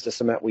is the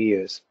cement we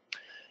use.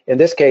 In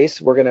this case,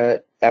 we're going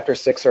to, after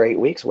 6 or 8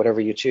 weeks, whatever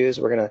you choose,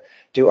 we're going to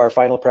do our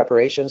final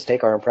preparations,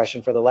 take our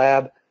impression for the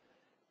lab,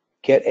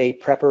 get a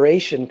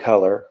preparation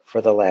color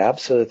for the lab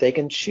so that they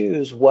can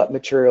choose what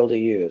material to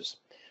use.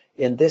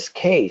 In this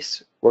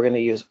case, we're going to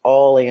use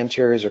all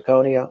anterior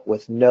zirconia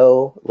with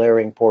no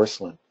layering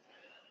porcelain.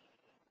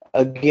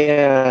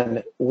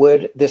 Again,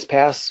 would this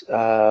pass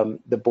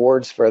the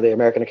boards for the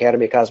American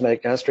Academy of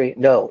Cosmetic Dentistry?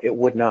 No, it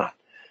would not.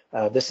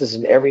 This is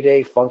an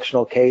everyday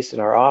functional case in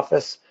our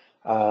office.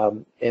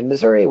 In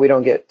Missouri, we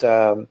don't get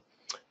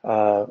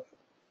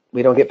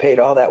paid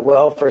all that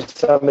well for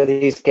some of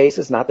these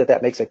cases. Not that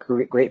that makes a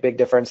great big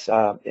difference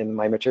in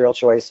my material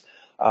choice,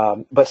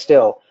 but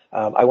still,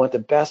 I want the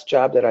best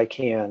job that I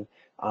can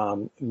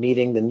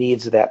meeting the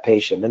needs of that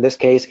patient. In this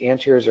case,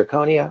 anterior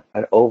zirconia,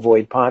 an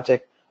ovoid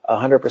pontic,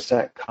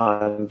 100%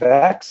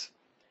 convex,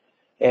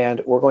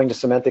 and we're going to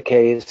cement the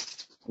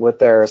case with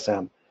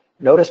Theracem.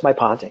 Notice my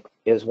pontic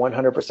is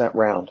 100%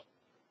 round.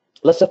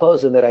 Let's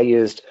suppose that I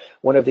used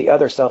one of the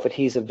other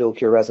self-adhesive dual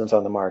cure resins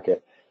on the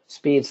market,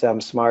 SpeedSem,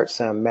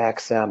 SmartSem,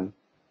 MaxSem,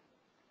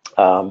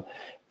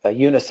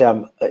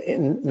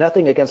 Unisem.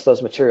 Nothing against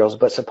those materials,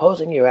 but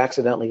supposing you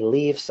accidentally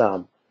leave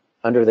some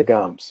under the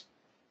gums,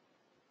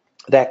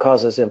 that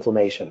causes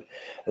inflammation.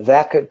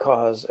 That could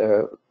cause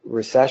a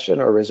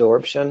recession or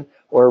resorption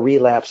or a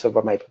relapse of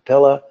my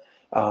papilla.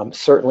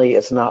 Certainly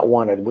it's not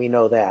wanted, we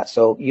know that.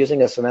 So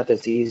using a cement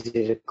that's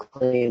easy to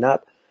clean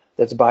up,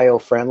 that's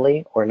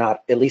bio-friendly or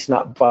not, at least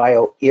not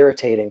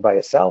bio-irritating by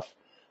itself,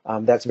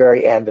 that's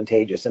very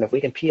advantageous. And if we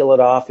can peel it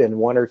off in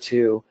 1 or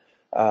 2,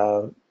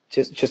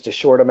 just a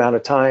short amount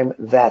of time,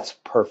 that's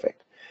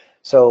perfect.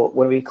 So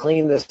when we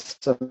clean this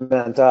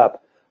cement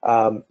up,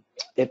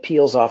 it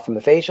peels off from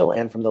the facial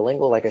and from the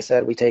lingual. Like I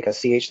said, we take a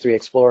CH3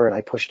 Explorer and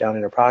I push down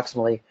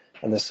interproximally,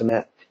 and the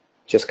cement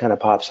just kind of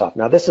pops off.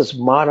 Now this is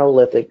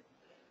monolithic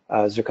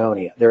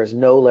zirconia. There is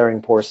no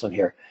layering porcelain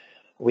here.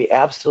 We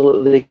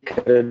absolutely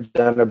could have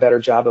done a better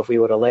job if we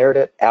would have layered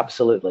it,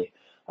 absolutely.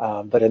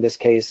 But in this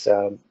case,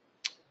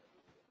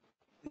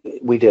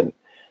 we didn't.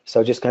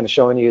 So just kind of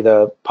showing you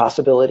the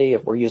possibility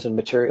if we're using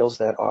materials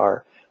that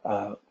are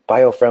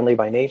bio-friendly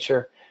by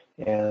nature.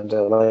 And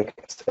like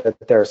I said,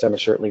 Theracem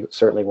is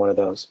certainly one of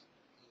those.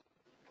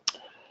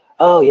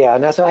 Oh yeah,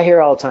 and that's what I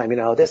hear all the time. You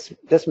know, this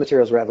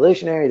material is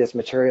revolutionary. This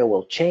material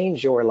will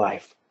change your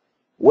life.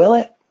 Will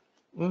it?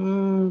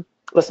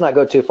 Let's not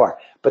go too far.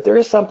 But there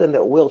is something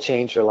that will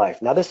change your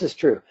life. Now this is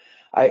true.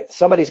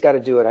 Somebody's got to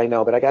do it, I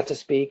know. But I got to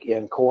speak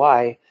in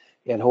Kauai,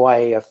 in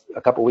Hawaii,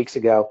 a couple weeks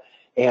ago,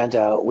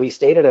 and we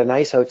stayed at a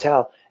nice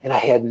hotel, and I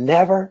had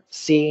never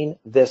seen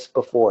this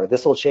before.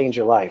 This will change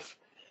your life.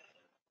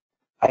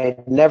 I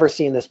had never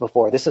seen this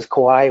before. This is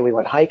Kauai. We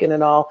went hiking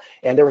and all,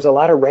 and there was a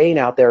lot of rain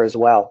out there as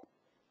well.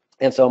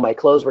 And so my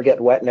clothes were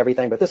getting wet and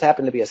everything, but this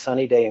happened to be a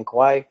sunny day in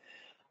Kauai.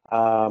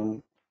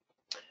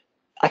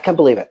 I can't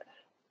believe it.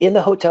 In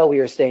the hotel we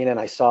were staying in,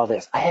 I saw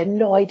this. I had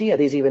no idea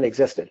these even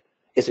existed.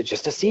 Is it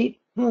just a seat?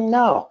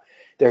 No.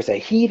 There's a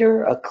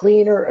heater, a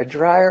cleaner, a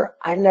dryer.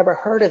 I never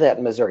heard of that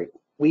in Missouri.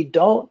 We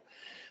don't,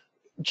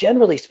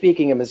 generally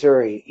speaking, in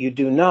Missouri, you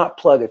do not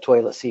plug a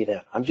toilet seat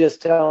in. I'm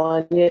just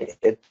telling you,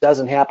 it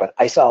doesn't happen.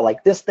 I saw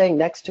like this thing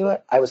next to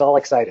it. I was all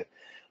excited.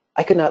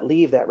 I could not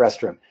leave that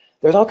restroom.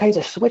 There's all kinds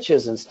of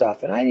switches and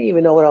stuff, and I didn't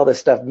even know what all this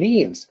stuff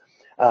means.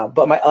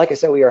 But like I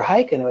said, we were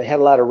hiking, and we had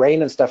a lot of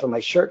rain and stuff, and my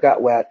shirt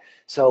got wet.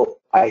 So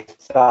I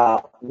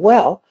thought,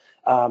 well,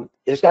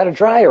 it's got a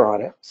dryer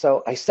on it.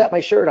 So I set my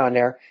shirt on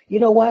there. You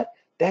know what?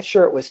 That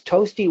shirt was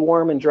toasty,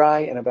 warm, and dry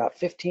in about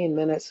 15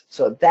 minutes.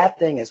 So that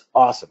thing is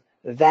awesome.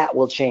 That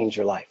will change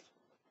your life.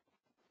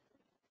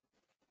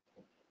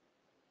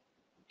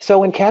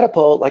 So in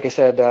Catapult, like I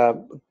said,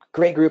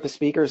 great group of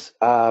speakers.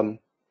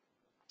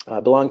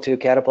 Belong to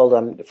Catapult.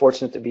 I'm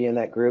fortunate to be in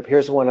that group.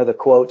 Here's one of the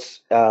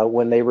quotes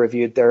when they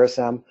reviewed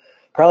Therasem.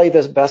 Probably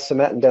the best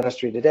cement in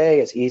dentistry today.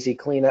 It's easy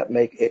cleanup,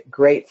 make it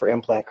great for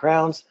implant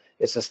crowns.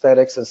 Its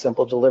aesthetics and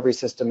simple delivery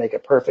system make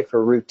it perfect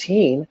for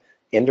routine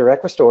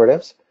indirect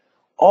restoratives.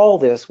 All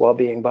this while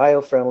being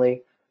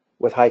bio-friendly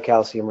with high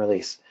calcium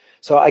release.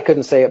 So I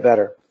couldn't say it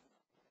better.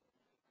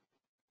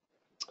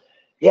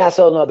 Yeah,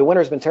 so no, the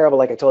winter's been terrible,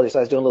 like I told you. So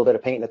I was doing a little bit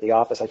of painting at the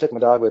office. I took my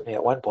dog with me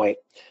at one point.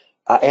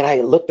 And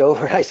I looked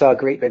over and I saw a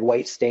great big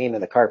white stain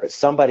in the carpet.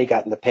 Somebody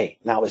got in the paint.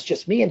 Now, it was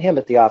just me and him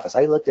at the office.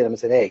 I looked at him and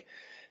said, hey,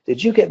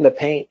 did you get in the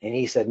paint? And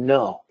he said,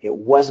 no, it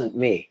wasn't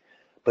me.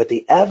 But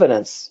the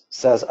evidence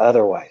says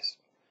otherwise.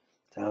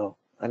 So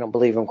I don't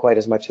believe him quite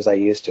as much as I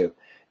used to.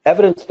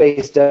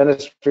 Evidence-based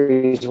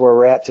dentistry is where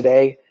we're at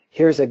today.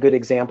 Here's a good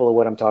example of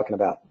what I'm talking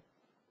about.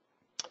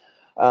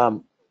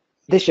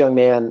 This young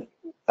man,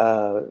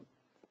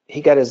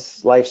 he got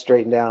his life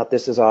straightened out.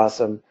 This is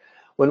awesome.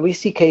 When we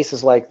see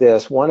cases like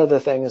this, one of the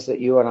things that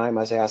you and I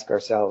must ask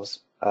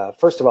ourselves,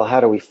 first of all, how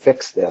do we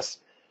fix this?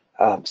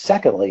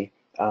 Secondly,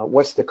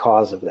 what's the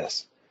cause of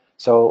this?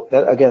 So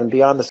that, again,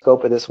 beyond the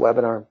scope of this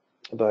webinar,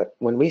 but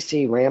when we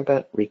see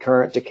rampant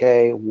recurrent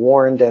decay,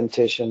 worn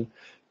dentition,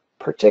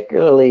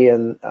 particularly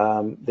in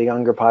the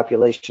younger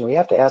population, we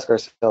have to ask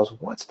ourselves,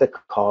 what's the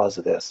cause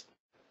of this?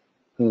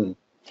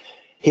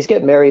 He's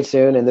getting married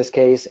soon in this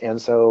case,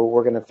 and so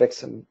we're going to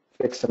fix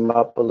him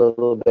up a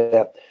little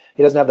bit.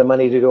 He doesn't have the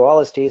money to do all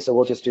his teeth, so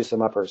we'll just do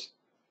some uppers.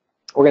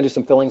 We're going to do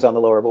some fillings on the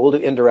lower, but we'll do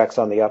indirects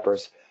on the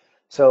uppers.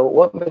 So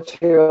what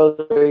material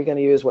are you going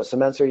to use? What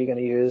cements are you going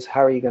to use?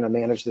 How are you going to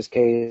manage this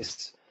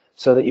case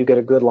so that you get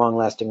a good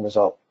long-lasting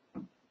result?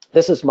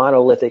 This is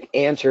monolithic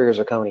anterior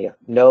zirconia,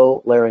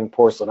 no layering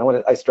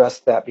porcelain. I stress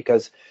that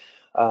because,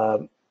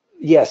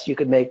 yes, you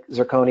could make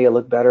zirconia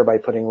look better by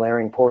putting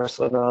layering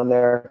porcelain on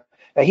there.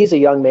 Now, he's a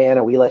young man,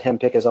 and we let him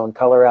pick his own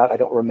color out. I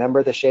don't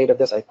remember the shade of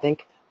this. I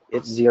think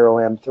it's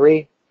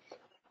 0M3.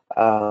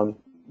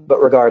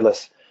 But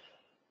regardless,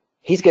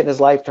 he's getting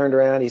his life turned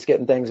around. He's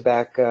getting things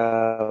back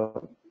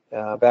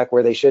back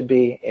where they should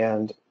be,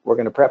 and we're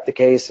going to prep the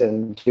case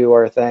and do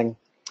our thing.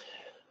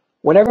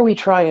 Whenever we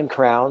try in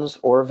crowns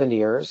or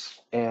veneers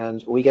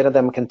and we get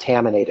them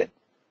contaminated,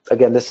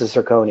 again, this is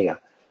zirconia,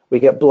 we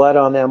get blood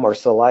on them or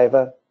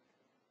saliva,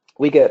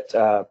 we get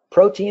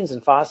proteins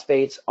and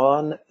phosphates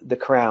on the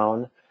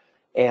crown,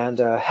 and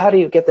how do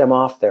you get them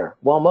off there?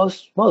 Well,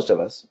 most of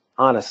us,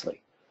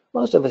 honestly,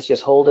 most of us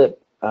just hold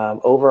it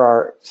over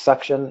our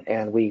suction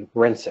and we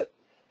rinse it.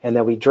 And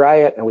then we dry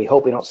it and we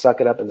hope we don't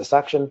suck it up in the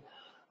suction.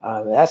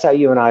 That's how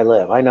you and I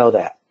live. I know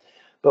that.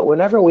 But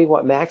whenever we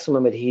want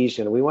maximum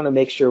adhesion, we want to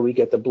make sure we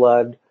get the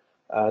blood,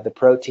 the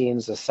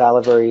proteins, the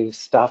salivary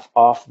stuff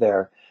off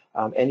there.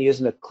 And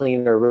using a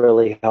cleaner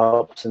really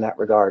helps in that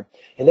regard.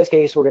 In this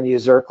case, we're going to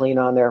use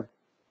Zirclean on there.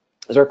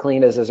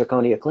 Zirclean is a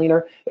zirconia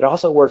cleaner. It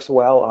also works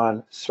well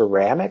on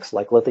ceramics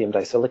like lithium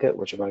disilicate,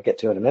 which we're going to get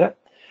to in a minute.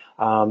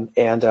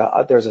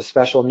 There's a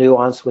special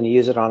nuance when you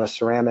use it on a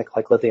ceramic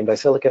like lithium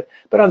disilicate.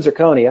 But on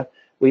zirconia,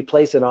 we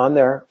place it on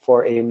there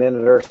for a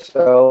minute or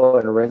so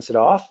and rinse it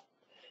off.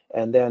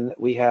 And then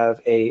we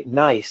have a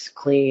nice,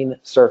 clean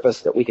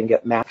surface that we can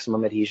get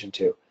maximum adhesion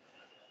to.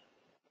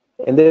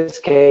 In this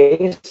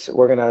case,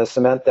 we're going to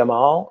cement them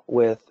all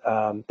with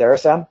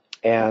Therasem.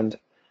 And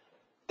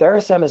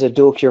Therasem is a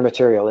dual cure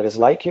material. It is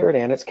light cured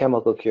and it's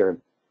chemical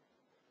cured.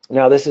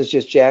 Now, this is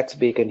just Jack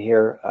speaking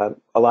here.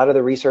 A lot of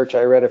the research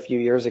I read a few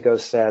years ago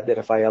said that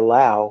if I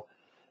allow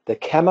the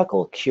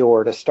chemical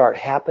cure to start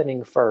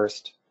happening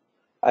first,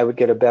 I would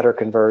get a better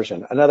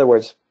conversion. In other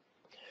words,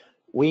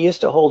 we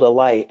used to hold a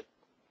light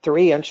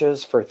 3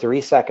 inches for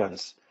 3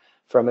 seconds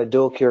from a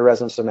dual cure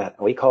resin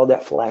cement. We called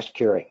that flash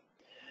curing.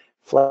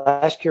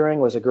 Flash curing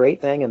was a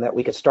great thing in that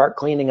we could start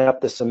cleaning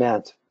up the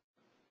cement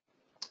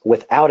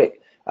without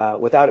it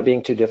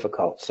being too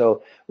difficult.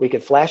 So we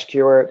could flash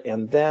cure it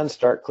and then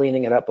start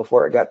cleaning it up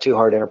before it got too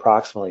hard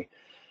interproximally.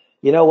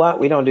 You know what?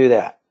 We don't do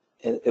that.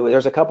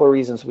 There's a couple of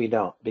reasons we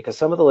don't. Because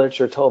some of the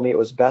literature told me it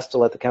was best to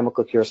let the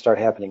chemical cure start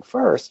happening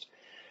first.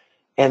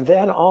 And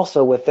then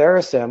also with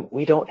Theracem,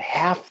 we don't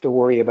have to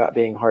worry about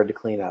being hard to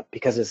clean up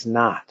because it's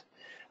not.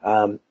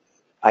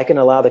 I can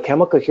allow the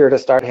chemical cure to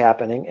start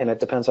happening, and it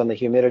depends on the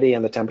humidity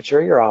and the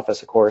temperature of your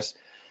office, of course.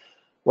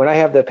 When I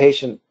have the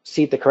patient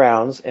seat the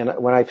crowns, and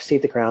when I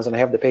seat the crowns and I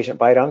have the patient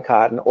bite on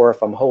cotton, or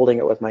if I'm holding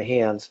it with my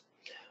hands,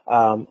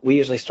 we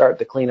usually start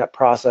the cleanup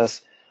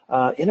process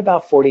in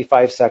about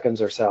 45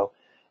 seconds or so.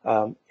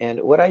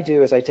 And what I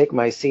do is I take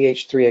my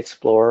CH3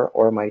 Explorer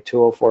or my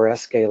 204S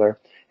scaler,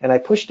 and I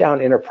push down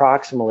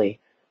interproximally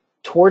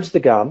towards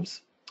the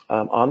gums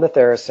on the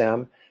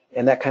Theracem,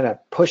 and that kind of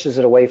pushes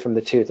it away from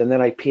the tooth. And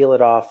then I peel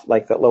it off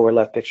like that lower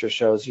left picture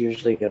shows,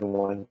 usually in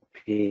one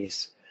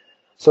piece.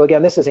 So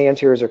again, this is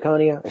anterior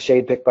zirconia, a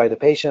shade picked by the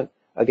patient.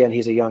 Again,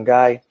 he's a young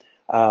guy.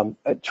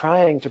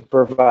 Trying to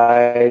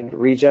provide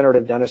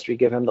regenerative dentistry,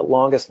 give him the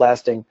longest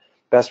lasting,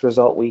 best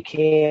result we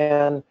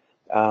can.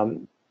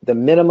 The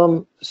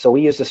minimum, so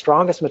we use the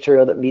strongest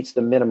material that meets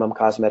the minimum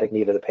cosmetic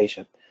need of the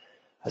patient.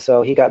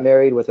 So he got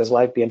married with his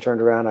life being turned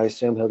around. I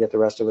assume he'll get the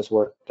rest of his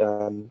work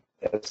done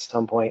at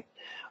some point.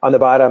 On the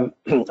bottom,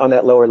 on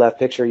that lower left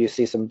picture, you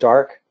see some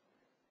dark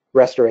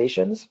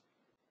restorations.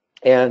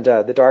 And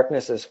the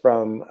darkness is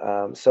from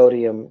silver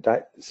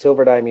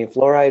diamine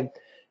fluoride.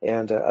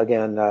 And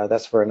again,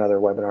 that's for another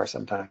webinar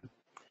sometime.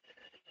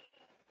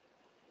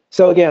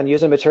 So again,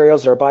 using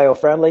materials that are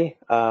bio-friendly,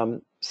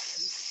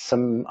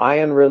 some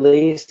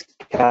ion-released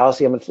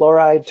calcium and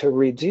fluoride to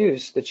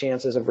reduce the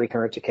chances of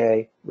recurrent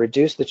decay,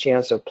 reduce the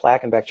chance of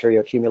plaque and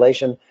bacterial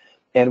accumulation,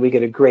 and we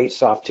get a great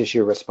soft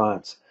tissue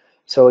response.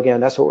 So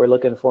again, that's what we're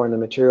looking for in the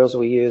materials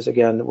we use.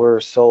 Again,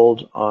 we're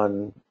sold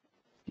on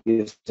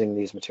using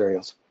these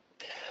materials.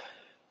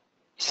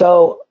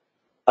 So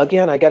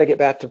again, I got to get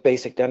back to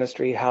basic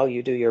dentistry, how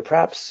you do your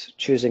preps,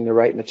 choosing the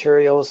right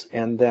materials,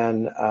 and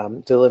then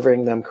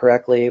delivering them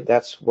correctly.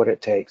 That's what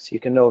it takes. You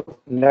can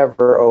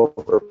never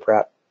over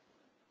prep.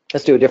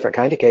 Let's do a different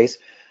kind of case.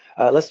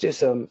 Let's do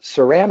some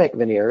ceramic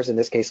veneers, in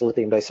this case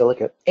lithium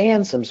disilicate,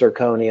 and some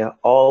zirconia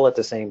all at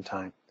the same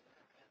time.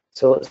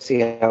 So let's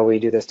see how we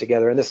do this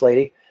together. And this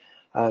lady,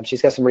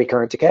 she's got some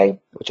recurrent decay,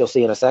 which you'll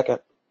see in a second.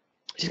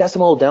 She's got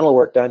some old dental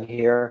work done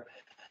here.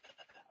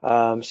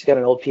 She's got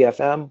an old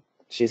PFM.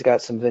 She's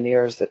got some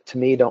veneers that to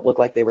me don't look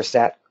like they were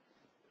sat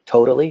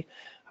totally,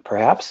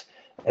 perhaps.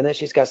 And then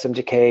she's got some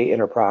decay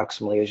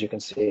interproximally, as you can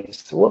see.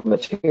 So what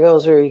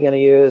materials are you going to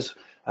use?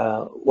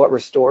 What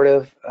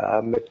restorative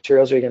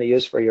materials are you going to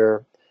use for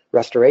your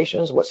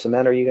restorations? What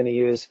cement are you going to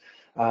use?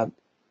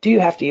 Do you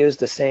have to use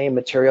the same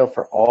material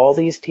for all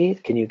these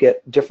teeth? Can you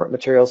get different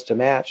materials to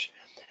match?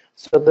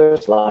 So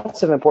there's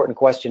lots of important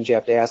questions you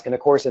have to ask. And of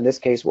course, in this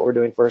case, what we're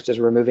doing first is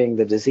removing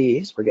the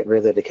disease. We're getting rid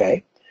of the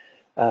decay.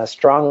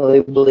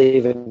 Strongly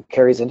believe in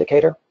Carey's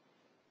indicator.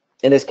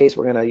 In this case,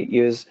 we're going to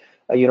use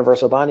a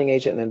universal bonding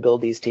agent and then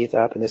build these teeth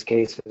up. In this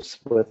case, it's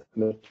with a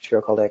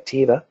material called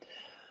Activa.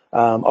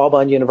 All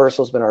Bond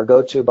Universal has been our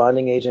go-to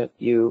bonding agent.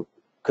 You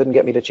couldn't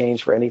get me to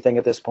change for anything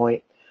at this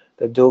point.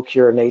 The dual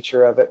cure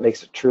nature of it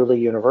makes it truly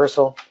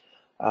universal.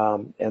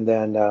 And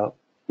then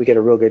we get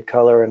a real good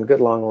color and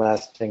good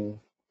long-lasting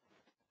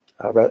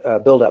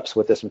buildups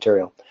with this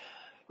material.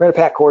 We're going to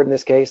pack cord in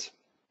this case.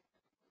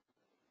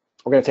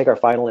 We're going to take our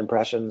final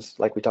impressions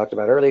like we talked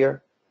about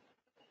earlier.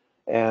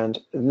 And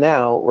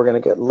now we're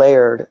going to get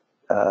layered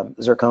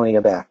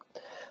zirconia back.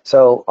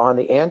 So on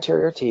the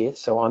anterior teeth,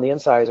 so on the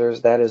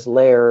incisors, that is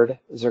layered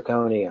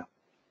zirconia.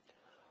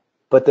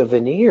 But the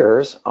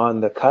veneers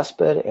on the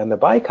cuspid and the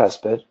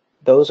bicuspid,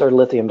 those are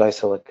lithium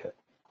disilicate.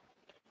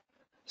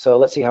 So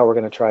let's see how we're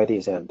going to try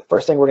these in. The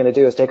first thing we're going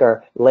to do is take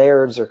our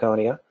layered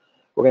zirconia.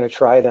 We're going to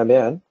try them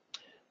in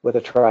with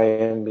a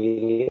try-in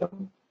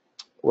medium.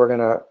 We're going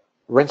to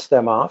rinse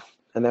them off,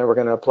 and then we're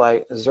going to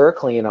apply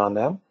Zirclean on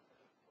them,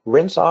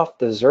 rinse off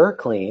the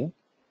Zirclean,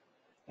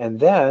 and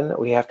then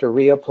we have to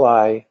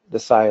reapply the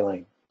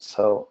silane.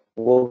 So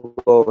we'll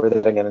go over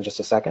that again in just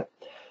a second.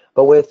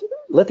 But with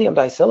lithium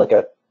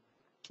disilicate,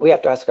 we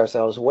have to ask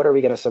ourselves, what are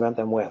we going to cement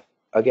them with?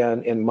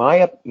 Again, in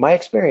my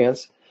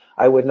experience,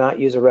 I would not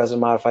use a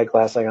resin-modified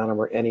glass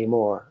ionomer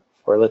anymore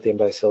for lithium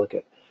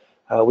disilicate.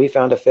 We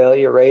found a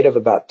failure rate of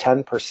about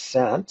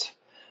 10%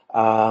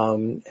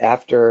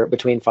 after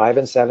between 5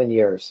 and 7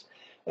 years.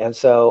 And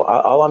so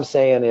all I'm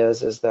saying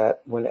is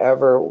that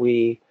whenever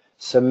we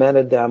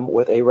cemented them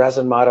with a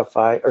resin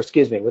modified, or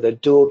excuse me, with a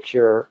dual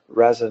cure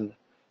resin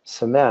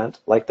cement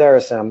like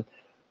Theracem,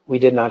 we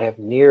did not have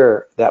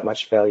near that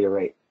much failure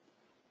rate.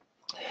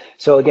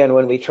 So again,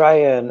 when we try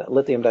in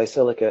lithium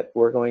disilicate,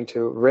 we're going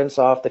to rinse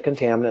off the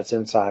contaminants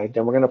inside,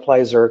 then we're going to apply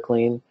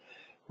Zirclean,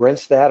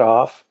 rinse that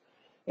off,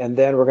 and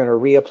then we're going to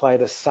reapply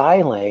the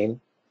silane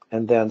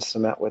and then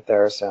cement with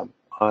Theracem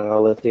on a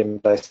lithium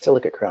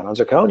disilicate crown. On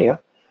zirconia,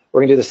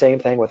 we're going to do the same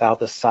thing without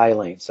the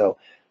silane. So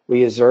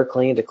we use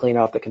Zirclean to clean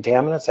off the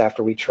contaminants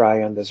after we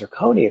try on the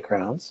zirconia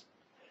crowns,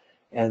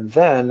 and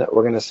then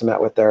we're going to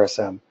cement with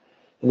Theracem.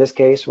 In this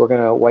case, we're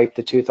going to wipe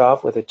the tooth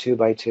off with a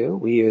 2x2.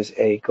 We use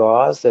a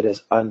gauze that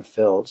is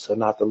unfilled, so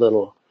not the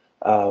little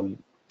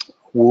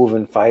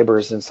woven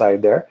fibers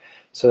inside there,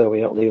 so that we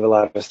don't leave a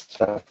lot of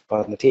stuff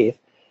on the teeth.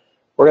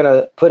 We're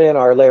going to put in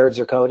our layered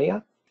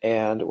zirconia,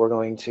 and we're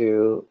going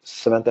to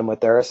cement them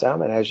with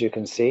Theracem. And as you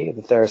can see,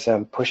 the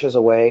Theracem pushes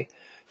away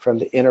from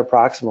the inner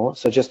proximal,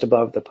 so just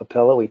above the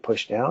papilla we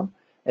push down,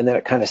 and then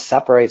it kind of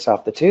separates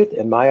off the tooth.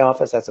 In my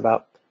office, that's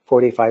about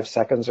 45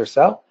 seconds or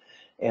so,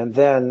 and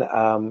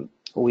then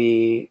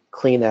we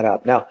clean that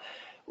up. Now,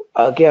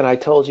 again, I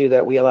told you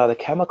that we allow the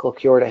chemical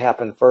cure to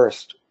happen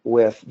first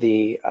with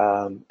the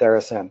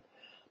Theracem,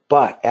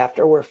 but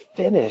after we're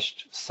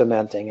finished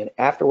cementing and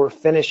after we're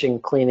finishing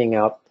cleaning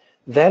up,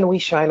 then we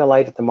shine a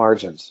light at the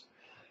margins.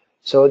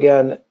 So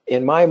again,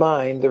 in my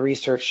mind, the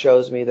research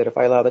shows me that if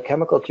I allow the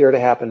chemical cure to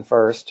happen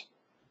first,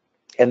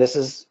 and this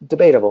is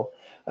debatable,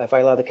 if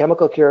I allow the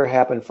chemical cure to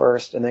happen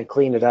first and then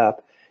clean it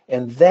up,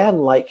 and then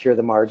light cure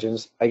the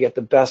margins, I get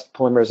the best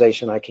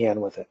polymerization I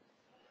can with it.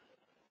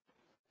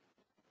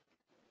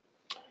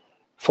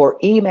 For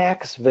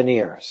Emax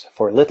veneers,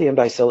 for lithium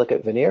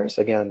disilicate veneers,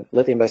 again,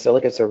 lithium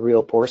disilicate is a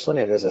real porcelain.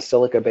 It is a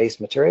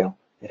silica-based material.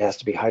 It has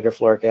to be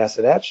hydrofluoric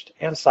acid etched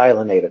and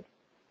silanated.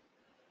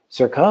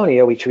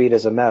 Zirconia we treat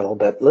as a metal,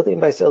 but lithium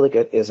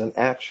disilicate is an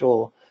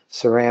actual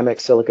ceramic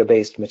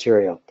silica-based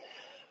material.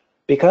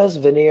 Because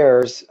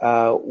veneers,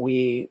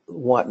 we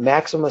want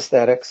maximum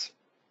aesthetics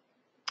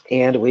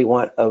and we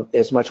want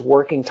as much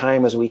working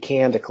time as we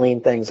can to clean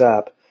things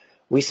up,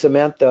 we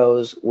cement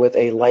those with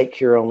a light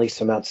cure only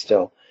cement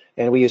still.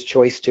 And we use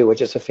Choice 2,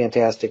 which is a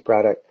fantastic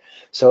product.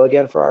 So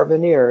again, for our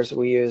veneers,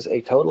 we use a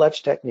total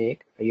etch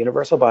technique, a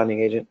universal bonding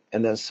agent,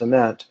 and then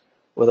cement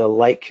with a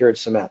light cured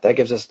cement. That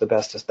gives us the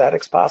best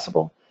aesthetics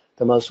possible,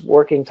 the most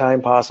working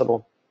time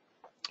possible.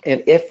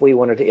 And if we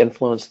wanted to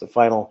influence the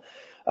final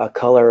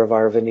color of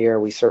our veneer,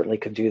 we certainly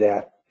could do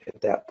that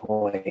at that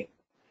point.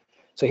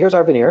 So here's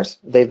our veneers.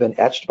 They've been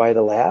etched by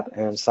the lab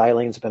and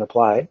silane's been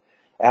applied.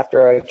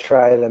 After I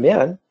try them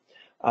in,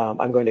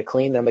 I'm going to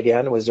clean them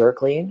again with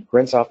Zirclean,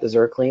 rinse off the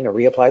Zirclean, or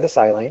reapply the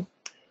silane.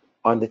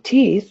 On the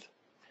teeth,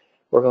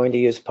 we're going to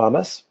use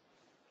pumice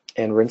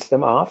and rinse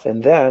them off,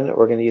 and then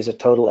we're going to use a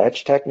total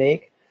etch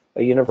technique,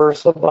 a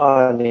universal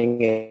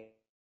bonding agent,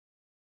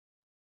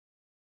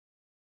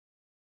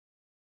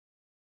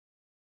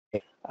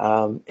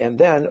 and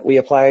then we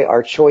apply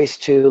our Choice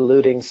 2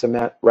 luting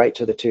cement right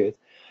to the tooth.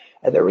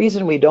 And the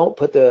reason we don't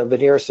put the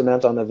veneer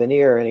cement on the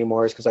veneer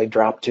anymore is because I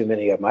dropped too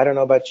many of them. I don't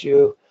know about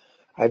you.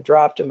 I've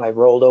dropped them. I've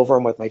rolled over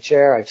them with my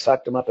chair. I've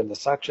sucked them up in the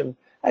suction.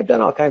 I've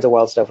done all kinds of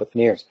wild stuff with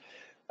veneers.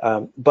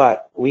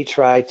 But we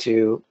try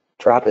to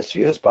drop as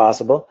few as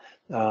possible.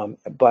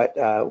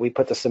 But we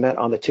put the cement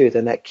on the tooth,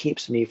 and that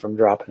keeps me from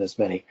dropping as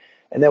many.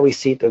 And then we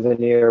seat the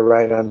veneer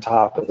right on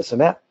top of the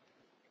cement.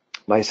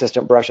 My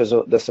assistant brushes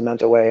the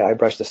cement away. I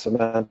brush the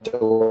cement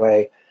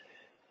away.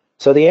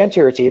 So the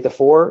anterior teeth, the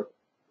four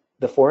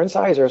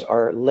incisors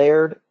are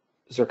layered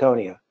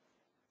zirconia.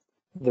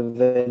 The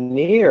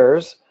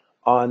veneers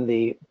on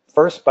the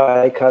first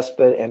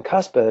bicuspid and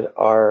cuspid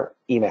are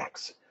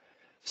Emax.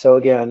 So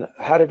again,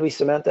 how did we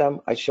cement them?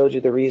 I showed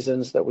you the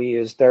reasons that we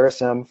use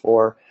Theracem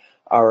for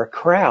our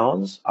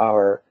crowns,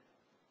 our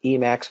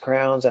Emax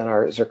crowns and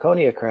our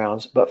zirconia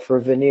crowns, but for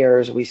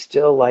veneers, we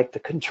still like the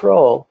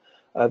control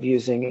of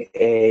using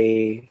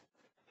a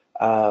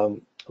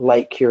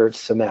light cured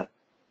cement.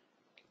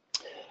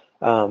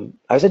 I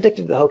was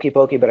addicted to the hokey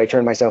pokey, but I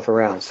turned myself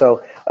around.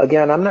 So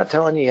again, I'm not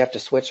telling you have to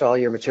switch all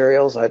your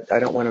materials. I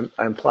don't want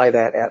to imply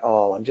that at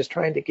all. I'm just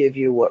trying to give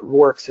you what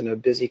works in a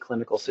busy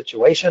clinical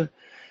situation,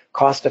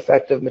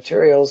 cost-effective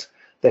materials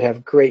that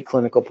have great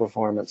clinical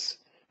performance.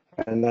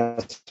 And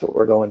that's what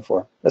we're going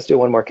for. Let's do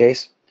one more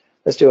case.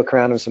 Let's do a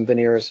crown and some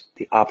veneers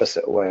the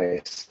opposite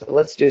way. So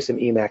let's do some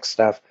Emax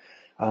stuff.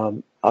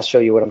 I'll show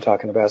you what I'm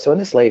talking about. So in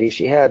this lady,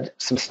 she had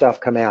some stuff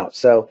come out.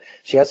 So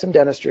she had some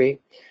dentistry.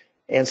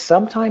 And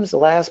sometimes the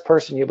last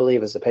person you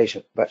believe is the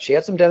patient. But she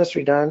had some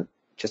dentistry done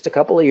just a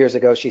couple of years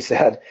ago, she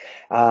said.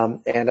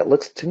 And it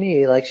looks to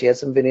me like she had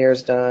some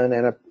veneers done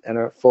and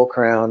a full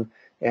crown,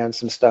 and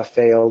some stuff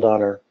failed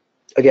on her.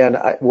 Again,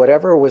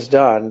 whatever was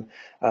done,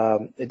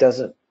 it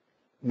doesn't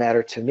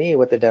matter to me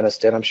what the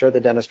dentist did. I'm sure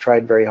the dentist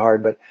tried very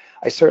hard, but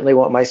I certainly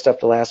want my stuff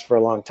to last for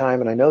a long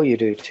time, and I know you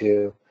do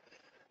too.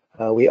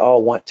 We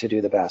all want to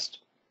do the best.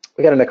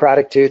 We got a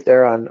necrotic tooth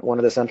there on one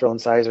of the central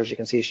incisors. You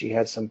can see she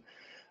had some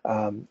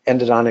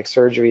endodontic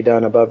surgery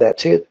done above that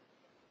tooth,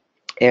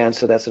 and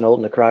so that's an old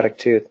necrotic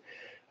tooth.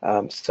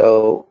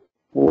 So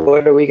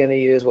what are we going to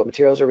use? What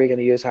materials are we going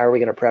to use? How are we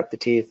going to prep the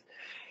teeth?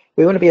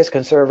 We want to be as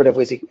conservative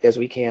as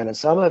we can, and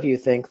some of you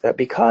think that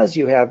because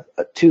you have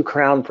 2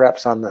 crown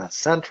preps on the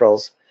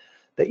centrals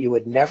that you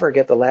would never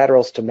get the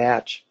laterals to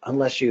match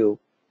unless you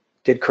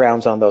did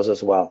crowns on those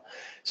as well.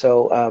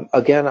 So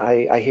again,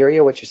 I hear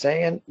you, what you're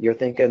saying. You're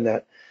thinking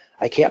that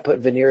I can't put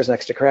veneers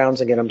next to crowns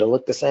and get them to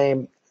look the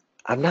same.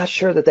 I'm not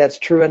sure that that's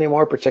true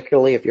anymore,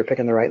 particularly if you're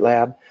picking the right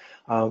lab.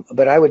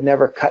 But I would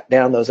never cut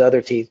down those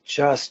other teeth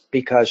just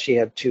because she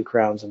had 2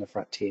 crowns in the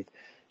front teeth.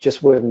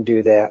 Just wouldn't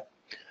do that.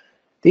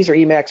 These are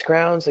Emax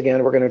crowns.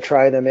 Again, we're going to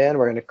try them in.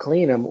 We're going to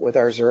clean them with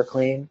our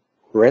Zirclean,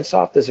 rinse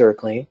off the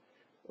Zirclean,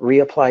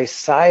 reapply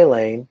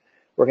silane.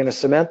 We're going to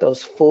cement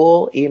those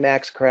full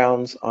Emax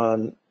crowns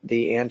on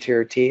the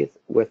anterior teeth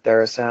with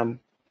Theracem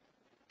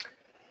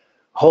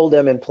hold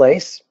them in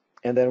place,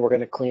 and then we're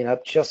going to clean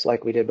up just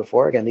like we did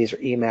before. Again, these are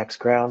Emax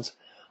crowns.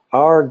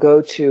 Our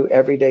go-to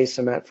everyday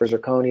cement for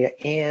zirconia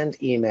and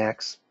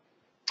Emax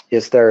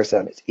is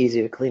Theracem. It's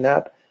easy to clean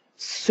up,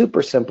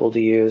 super simple to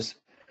use.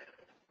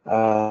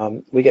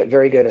 We get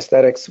very good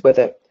aesthetics with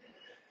it.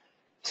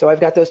 So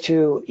I've got those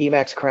two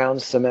Emax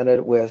crowns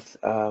cemented with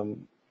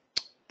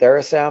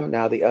Theracem.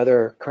 Now the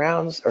other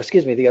crowns, or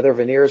excuse me, the other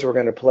veneers we're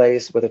going to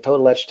place with a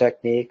total etch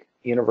technique,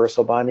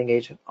 universal bonding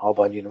agent, all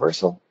bond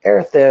universal,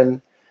 air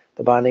thin,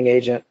 the bonding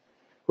agent.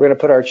 We're going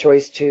to put our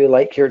choice 2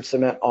 light cured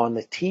cement on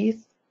the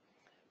teeth,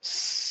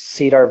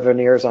 seat our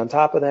veneers on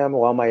top of them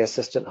while my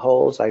assistant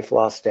holds. I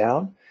floss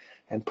down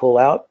and pull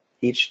out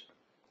each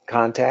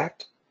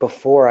contact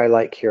before I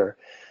light cure.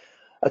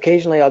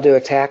 Occasionally I'll do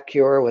a tack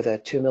cure with a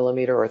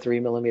 2mm or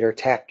 3mm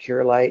tack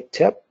cure light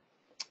tip,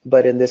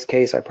 but in this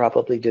case I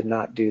probably did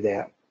not do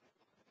that.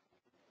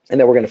 And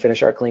then we're going to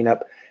finish our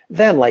cleanup,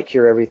 then light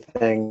cure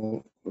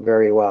everything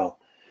very well.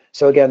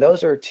 So again,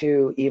 those are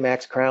two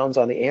Emax crowns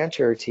on the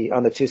anterior teeth,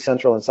 on the two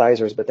central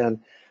incisors, but then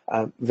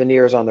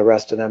veneers on the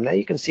rest of them. Now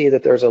you can see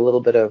that there's a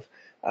little bit of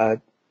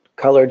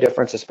color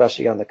difference,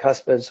 especially on the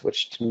cuspids,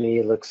 which to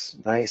me looks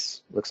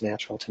nice, looks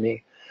natural to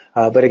me.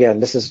 But again,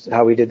 this is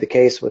how we did the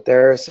case with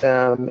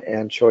Theracem,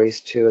 and choice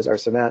 2 is our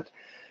cement.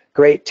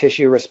 Great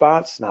tissue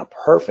response, not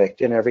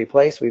perfect in every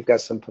place. We've got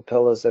some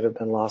papillas that have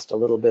been lost a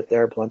little bit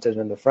there, blunted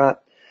in the front,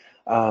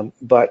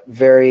 but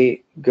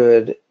very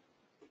good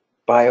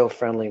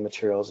bio-friendly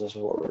materials is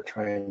what we're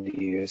trying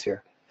to use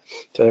here.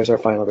 So there's our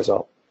final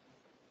result.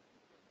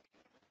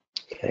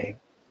 Okay.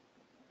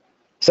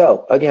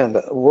 So again,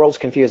 the world's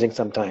confusing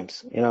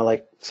sometimes. You know,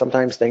 like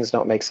sometimes things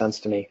don't make sense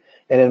to me.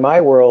 And in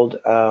my world,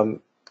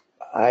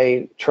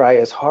 I try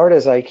as hard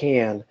as I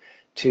can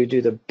to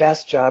do the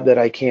best job that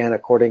I can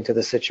according to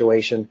the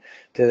situation.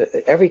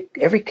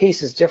 Every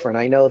case is different,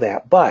 I know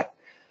that, but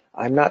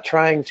I'm not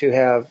trying to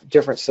have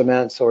different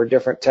cements or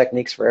different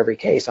techniques for every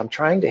case. I'm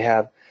trying to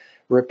have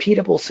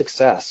repeatable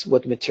success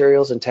with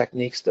materials and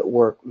techniques that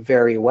work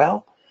very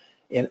well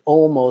in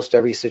almost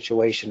every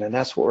situation, and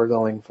that's what we're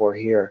going for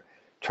here,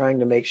 trying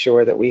to make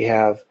sure that we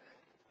have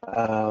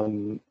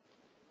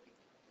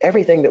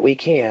everything that we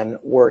can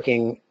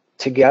working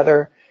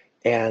together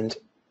and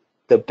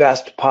the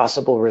best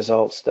possible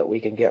results that we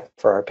can get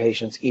for our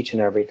patients each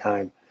and every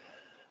time.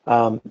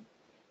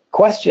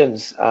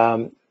 Questions,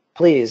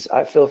 please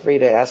feel free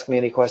to ask me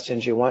any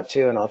questions you want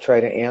to, and I'll try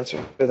to answer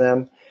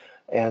them,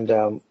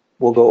 and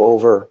we'll go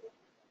over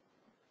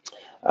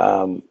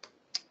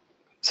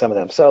some of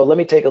them. So let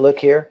me take a look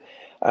here.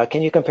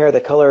 Can you compare the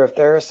color of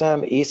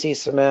Theracem EC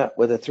cement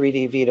with a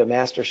 3D Vita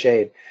Master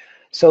Shade?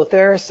 So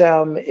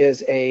Theracem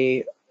is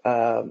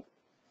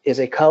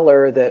a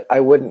color that I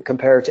wouldn't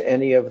compare to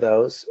any of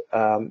those.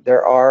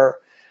 There are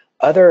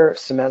other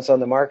cements on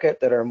the market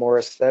that are more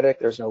aesthetic,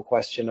 there's no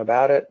question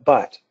about it,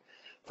 but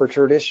for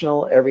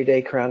traditional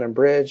everyday crown and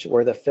bridge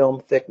where the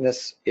film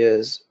thickness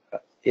is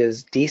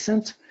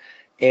decent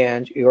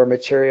and your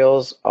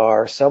materials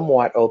are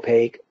somewhat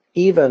opaque,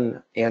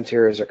 even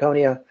anterior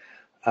zirconia,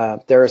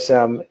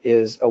 Theracem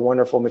is a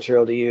wonderful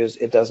material to use.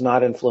 It does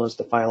not influence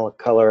the final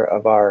color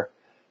of our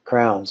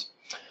crowns.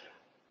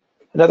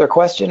 Another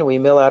question, we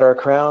mill out our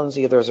crowns,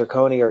 either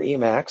zirconia or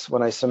Emax.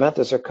 When I cement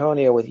the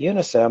zirconia with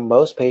Unicem,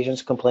 most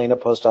patients complain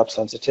of post-op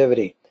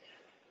sensitivity.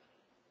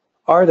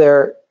 Are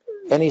there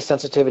any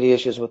sensitivity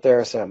issues with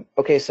Theracem?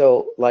 Okay,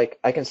 so like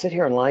I can sit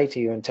here and lie to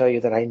you and tell you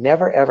that I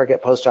never ever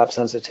get post-op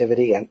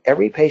sensitivity, and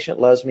every patient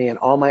loves me, and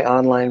all my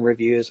online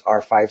reviews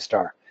are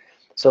 5-star.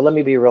 So let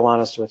me be real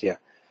honest with you.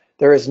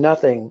 There is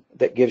nothing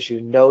that gives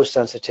you no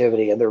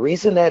sensitivity, and the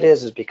reason that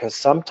is because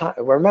sometimes,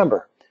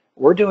 remember,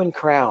 we're doing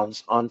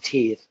crowns on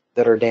teeth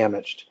that are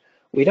damaged.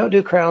 We don't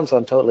do crowns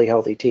on totally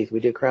healthy teeth.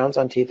 We do crowns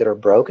on teeth that are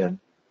broken,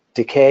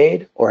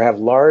 decayed, or have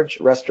large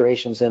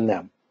restorations in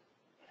them.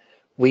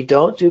 We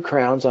don't do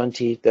crowns on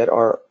teeth that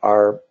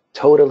are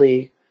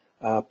totally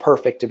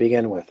perfect to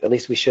begin with. At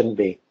least we shouldn't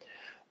be.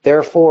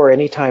 Therefore,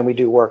 anytime we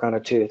do work on a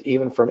tooth,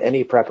 even from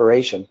any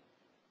preparation,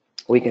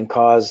 we can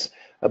cause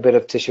a bit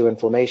of tissue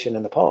inflammation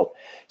in the pulp.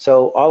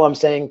 So all I'm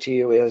saying to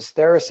you is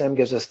Theracem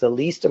gives us the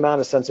least amount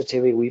of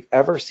sensitivity we've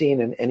ever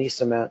seen in any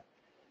cement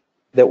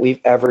that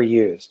we've ever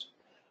used.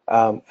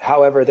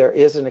 However, there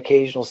is an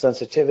occasional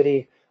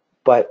sensitivity,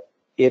 but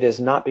it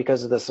is not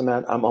because of the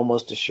cement, I'm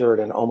almost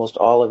assured, in almost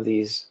all of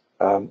these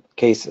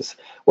cases.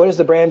 What is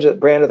the brand of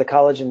the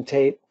collagen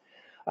tape?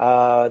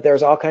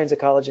 There's all kinds of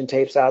collagen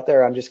tapes out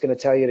there. I'm just going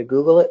to tell you to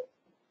Google it.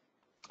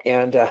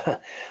 And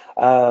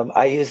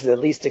I use the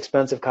least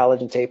expensive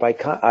collagen tape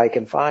I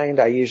can find.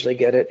 I usually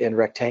get it in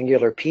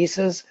rectangular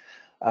pieces.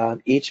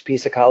 Each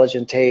piece of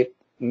collagen tape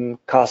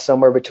costs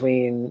somewhere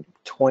between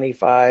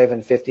 $25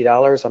 and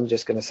 $50, I'm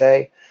just going to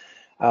say,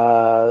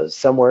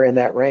 somewhere in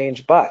that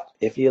range. But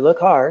if you look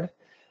hard,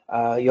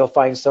 you'll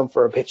find some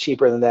for a bit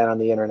cheaper than that on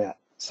the internet.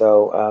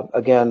 So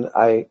again,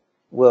 I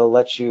will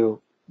let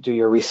you do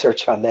your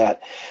research on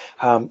that.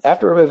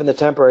 After removing the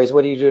temporaries,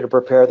 what do you do to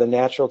prepare the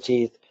natural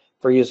teeth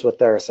for use with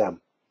Theracem?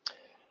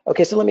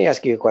 Okay, so let me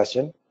ask you a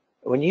question.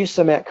 When you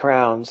cement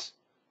crowns,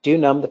 do you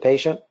numb the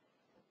patient?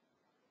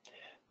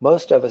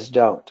 Most of us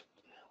don't.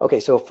 Okay,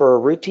 so for a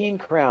routine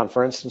crown,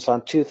 for instance,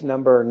 on tooth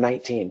number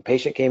 19,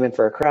 patient came in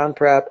for a crown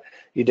prep,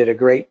 you did a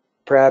great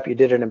prep, you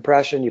did an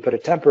impression, you put a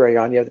temporary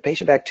on, you have the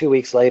patient back 2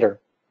 weeks later.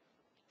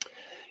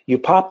 You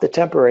pop the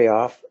temporary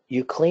off,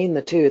 you clean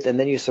the tooth, and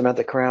then you cement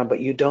the crown, but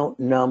you don't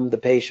numb the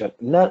patient.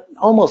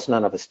 Almost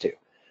none of us do.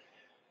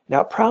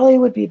 Now, it probably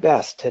would be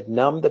best to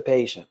numb the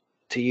patient,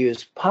 to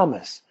use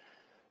pumice,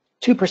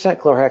 2%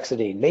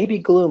 chlorhexidine,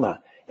 maybe gluma,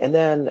 and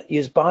then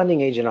use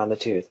bonding agent on the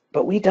tooth,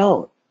 but we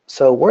don't.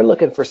 So we're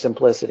looking for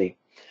simplicity.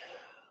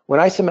 When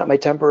I cement my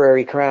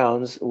temporary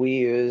crowns, we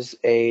use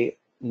a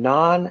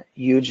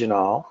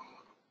non-eugenol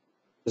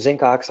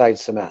zinc oxide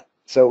cement.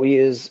 So we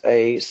use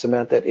a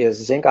cement that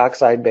is zinc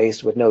oxide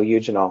based with no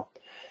eugenol.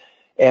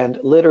 And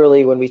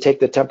literally when we take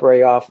the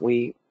temporary off,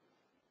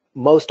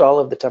 most all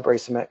of the temporary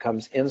cement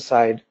comes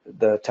inside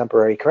the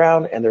temporary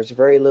crown, and there's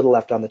very little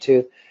left on the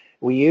tooth.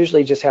 We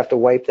usually just have to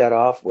wipe that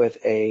off with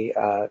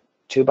a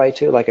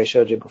 2x2 like I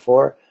showed you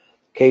before.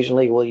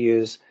 Occasionally we'll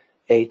use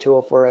a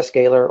 204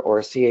 scaler or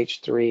a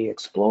CH3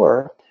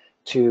 Explorer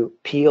to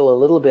peel a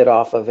little bit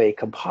off of a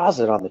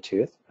composite on the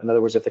tooth. In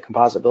other words, if the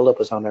composite buildup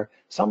was on there,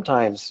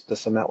 sometimes the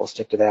cement will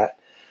stick to that.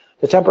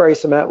 The temporary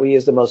cement we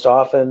use the most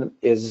often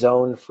is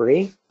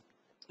zone-free.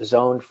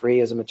 Zone-free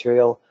is a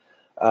material,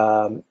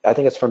 I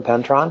think it's from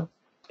Pentron.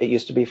 It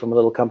used to be from a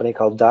little company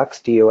called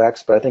Dux,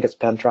 D-U-X, but I think it's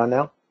Pentron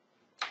now.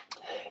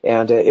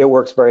 And it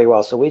works very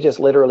well. So we just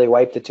literally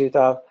wipe the tooth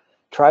off,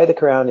 try the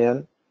crown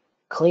in,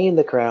 clean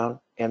the crown,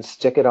 and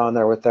stick it on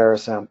there with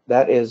Theracem.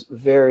 That is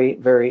very,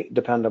 very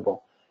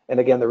dependable.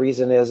 And again, the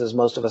reason is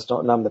most of us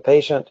don't numb the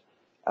patient.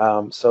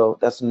 So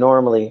that's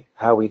normally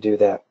how we do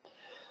that.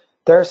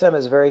 Theracem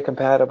is very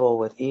compatible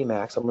with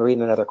Emax. I'm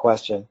reading another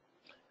question.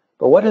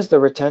 But what is the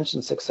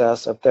retention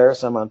success of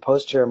Theracem on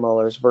posterior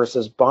molars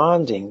versus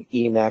bonding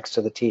Emax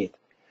to the teeth?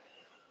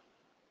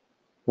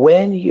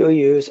 When you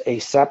use a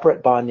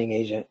separate bonding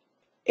agent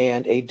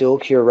and a dual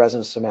cure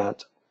resin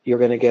cement, you're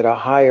going to get a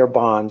higher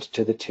bond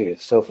to the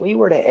tooth. So if we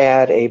were to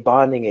add a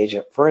bonding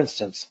agent, for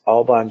instance,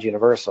 All Bond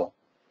Universal,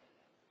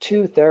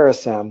 to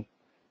Theracem,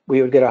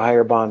 we would get a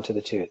higher bond to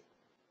the tooth.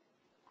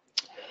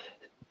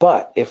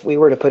 But if we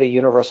were to put a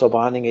universal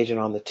bonding agent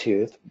on the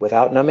tooth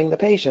without numbing the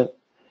patient,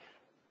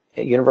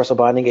 universal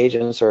bonding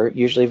agents are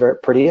usually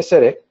pretty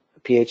acidic,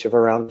 pH of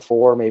around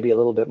 4, maybe a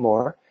little bit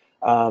more.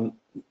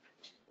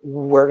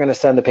 We're going to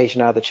send the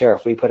patient out of the chair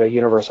if we put a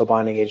universal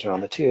bonding agent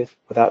on the tooth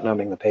without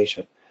numbing the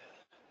patient.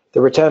 The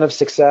retentive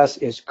success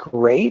is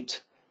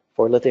great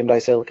for lithium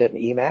disilicate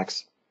and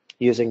Emax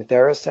using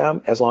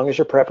Theracem as long as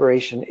your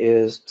preparation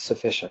is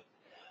sufficient.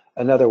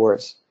 In other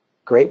words,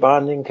 great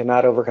bonding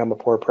cannot overcome a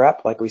poor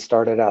prep, like we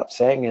started out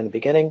saying in the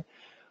beginning.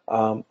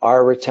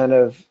 Our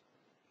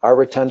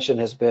retention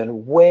has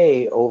been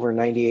way over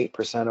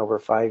 98% over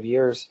 5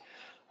 years.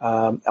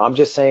 I'm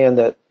just saying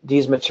that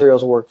these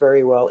materials work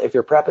very well. If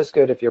your prep is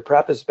good, if your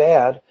prep is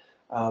bad,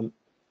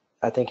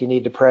 I think you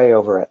need to pray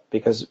over it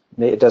because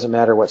it doesn't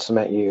matter what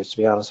cement you use, to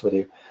be honest with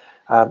you.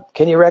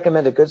 Can you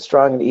recommend a good,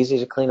 strong, and easy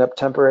to clean up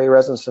temporary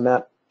resin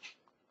cement?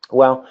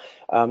 Well,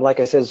 like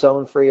I said,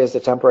 zone-free is the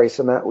temporary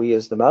cement we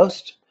use the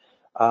most.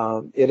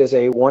 It is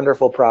a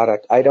wonderful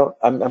product.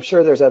 I'm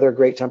sure there's other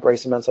great temporary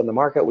cements on the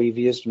market. We've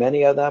used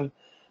many of them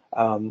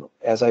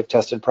as I've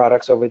tested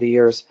products over the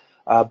years,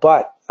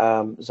 but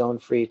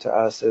zone-free to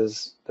us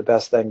is the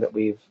best thing that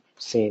we've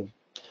seen.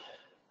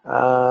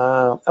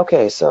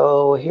 Okay,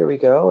 so here we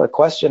go. A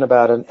question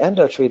about an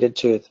endo-treated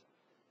tooth.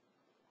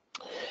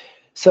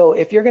 So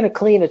if you're going to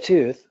clean a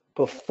tooth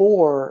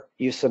before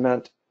you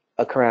cement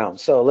a crown,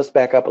 so let's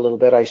back up a little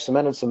bit. I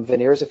cemented some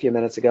veneers a few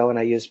minutes ago and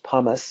I used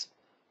pumice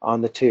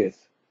on the tooth.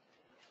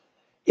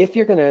 If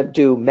you're going to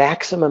do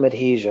maximum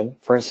adhesion,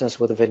 for instance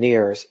with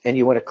veneers, and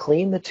you want to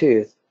clean the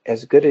tooth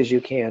as good as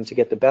you can to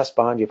get the best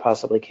bond you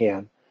possibly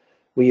can,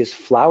 we use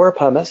flour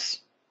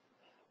pumice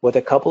with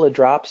a couple of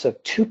drops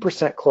of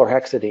 2%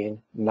 chlorhexidine,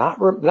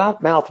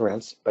 not mouth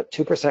rinse, but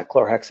 2%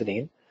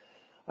 chlorhexidine.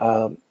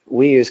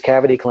 We use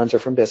cavity cleanser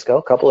from Bisco,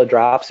 a couple of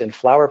drops in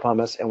flour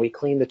pumice, and we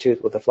clean the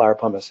tooth with the flour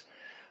pumice.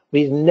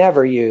 We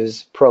never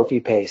use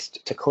prophy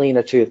paste to clean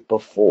a tooth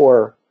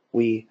before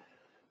we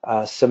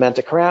cement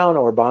a crown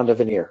or bond a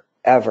veneer,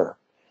 ever.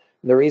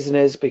 And the reason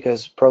is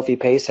because prophy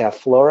pastes have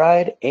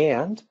fluoride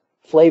and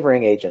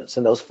flavoring agents,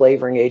 and those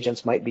flavoring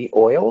agents might be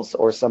oils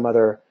or some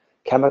other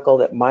chemical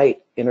that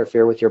might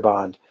interfere with your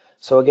bond.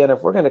 So again,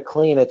 if we're going to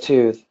clean a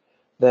tooth,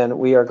 then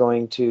we are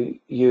going to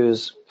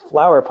use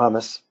flour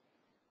pumice,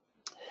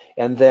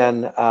 and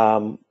then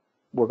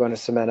we're going to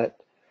cement it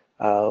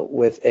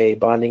with a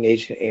bonding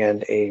agent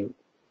and a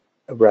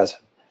resin.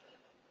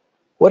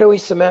 What do we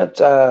cement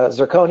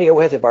zirconia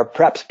with if our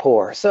prep's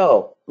poor?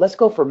 So let's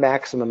go for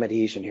maximum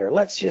adhesion here.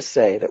 Let's just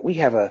say that we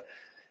have a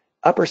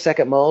upper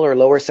second molar,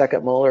 lower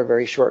second molar,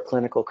 very short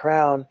clinical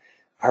crown.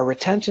 Our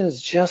retention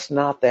is just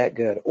not that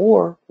good,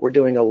 or we're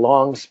doing a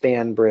long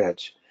span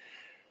bridge.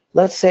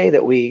 Let's say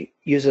that we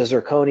use a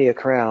zirconia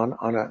crown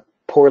on a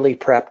poorly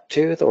prepped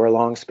tooth or a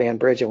long span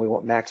bridge and we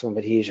want maximum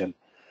adhesion.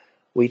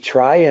 We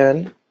try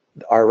in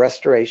our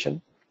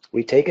restoration,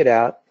 We take it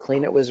out,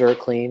 clean it with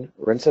zircon,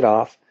 rinse it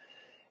off,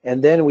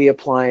 and then we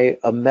apply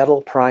a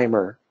metal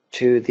primer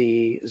to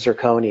the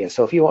zirconia.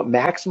 So if you want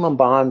maximum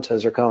bond to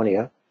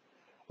zirconia,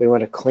 we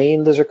want to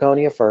clean the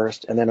zirconia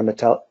first, and then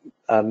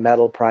a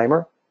metal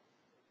primer.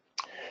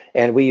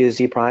 And we use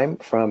Z Prime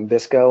from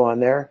Bisco on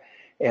there,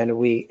 and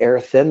we air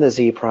thin the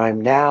Z Prime.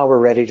 Now we're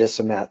ready to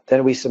cement.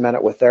 Then we cement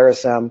it with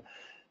Theracem.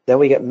 Then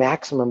we get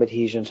maximum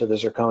adhesion to the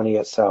zirconia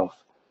itself.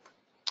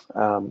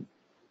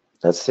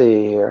 Let's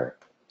see here.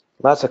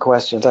 Lots of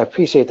questions. I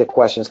appreciate the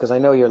questions because I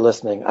know you're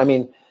listening. I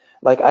mean,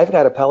 like, I've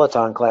got a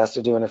Peloton class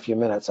to do in a few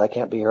minutes. I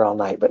can't be here all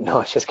night, but no,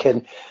 I'm just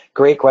kidding.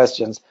 Great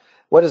questions.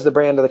 What is the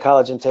brand of the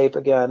collagen tape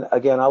again?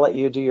 Again, I'll let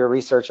you do your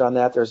research on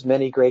that. There's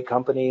many great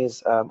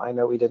companies. I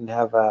know we didn't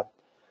have a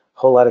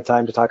whole lot of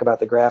time to talk about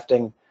the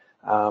grafting.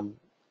 On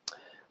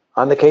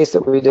the case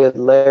that we did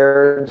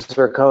layered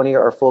zirconia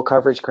or full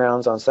coverage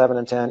crowns on 7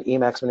 and 10,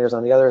 Emax veneers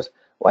on the others,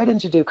 why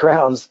didn't you do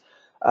crowns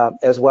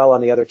as well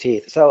on the other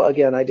teeth? So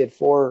again, I did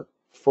 4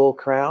 full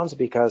crowns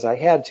because I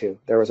had to.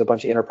 There was a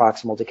bunch of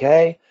interproximal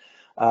decay.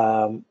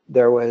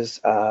 There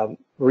was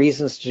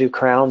reasons to do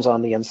crowns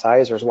on the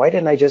incisors. Why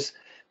didn't I just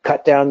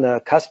cut down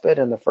the cuspid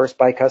and the first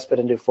bicuspid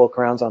and do full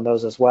crowns on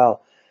those as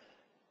well?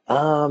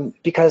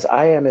 Because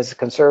I am as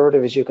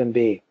conservative as you can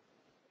be.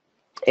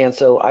 And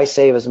so I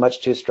save as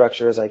much tooth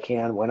structure as I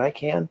can when I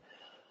can.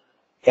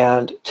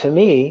 And to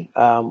me,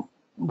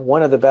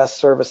 one of the best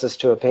services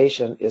to a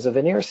patient is a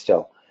veneer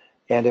still.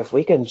 And if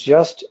we can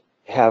just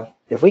have,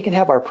 if we can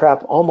have our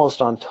prep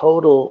almost on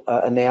total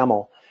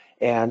enamel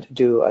and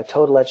do a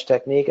total etch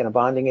technique and a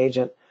bonding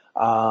agent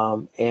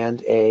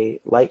and a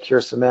light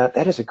cure cement,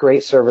 that is a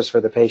great service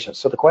for the patient.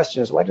 So the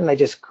question is, why didn't I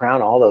just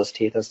crown all those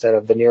teeth instead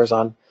of veneers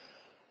on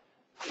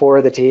 4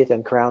 of the teeth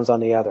and crowns on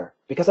the other?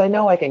 Because I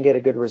know I can get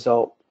a good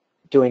result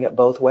doing it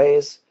both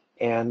ways,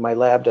 and my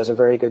lab does a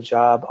very good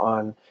job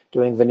on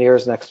doing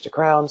veneers next to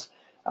crowns.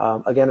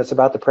 Again, it's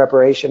about the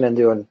preparation and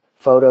doing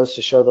photos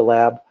to show the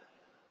lab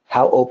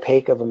how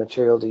opaque of a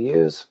material to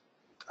use.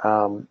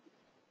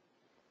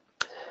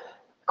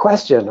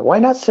 Question, why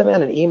not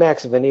cement an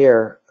Emax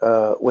veneer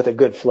with a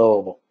good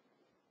flowable?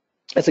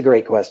 That's a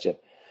great question.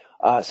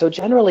 So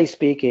generally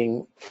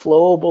speaking,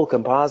 flowable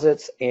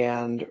composites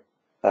and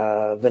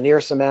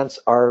veneer cements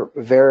are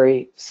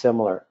very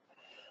similar.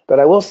 But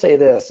I will say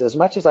this, as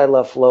much as I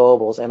love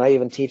flowables, and I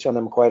even teach on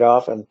them quite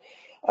often,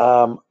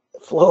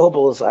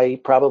 flowables I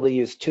probably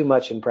use too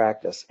much in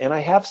practice. And I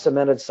have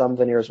cemented some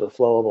veneers with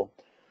flowable.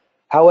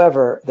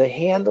 However, the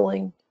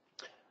handling,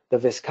 the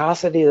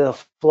viscosity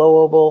of the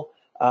flowable,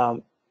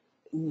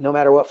 no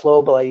matter what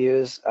flowable I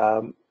use,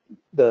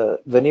 the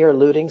veneer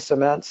luting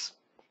cements,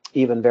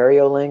 even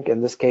Variolink,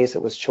 in this case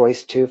it was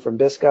Choice 2 from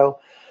Bisco,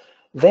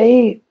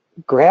 they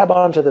grab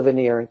onto the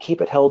veneer and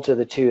keep it held to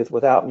the tooth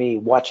without me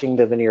watching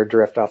the veneer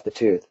drift off the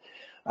tooth.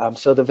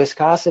 So the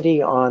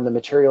viscosity on the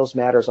materials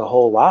matters a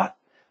whole lot,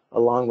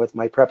 along with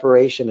my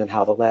preparation and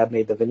how the lab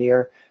made the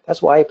veneer.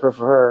 That's why I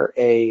prefer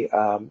a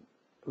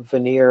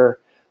veneer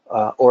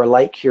or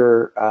light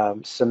cure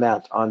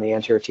cement on the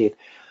anterior teeth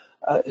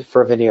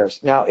for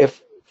veneers. Now,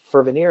 if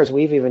for veneers,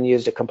 we've even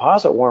used a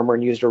composite warmer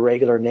and used a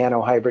regular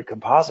nano hybrid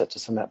composite to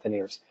cement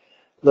veneers.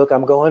 Look,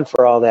 I'm going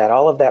for all that.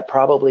 All of that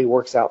probably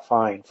works out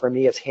fine. For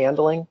me, it's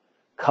handling,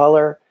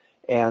 color,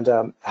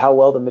 and how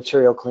well the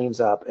material cleans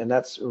up. And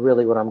that's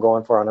really what I'm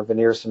going for on a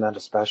veneer cement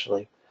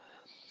especially.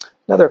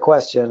 Another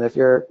question, if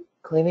you're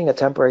cleaning a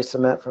temporary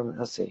cement from,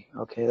 let's see,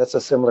 okay, that's a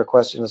similar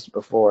question as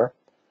before.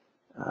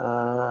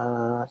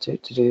 Let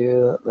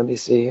me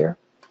see here.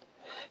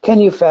 Can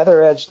you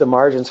feather edge the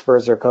margins for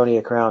a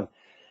zirconia crown?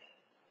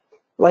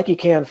 Like you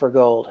can for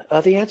gold.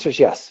 The answer is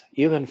yes.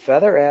 You can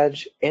feather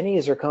edge any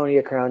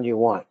zirconia crown you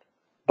want,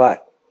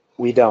 but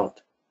we don't.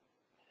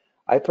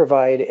 I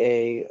provide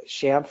a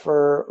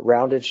chamfer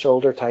rounded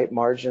shoulder type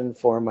margin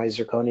for my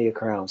zirconia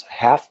crowns,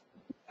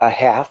 a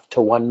half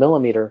to 1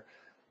 millimeter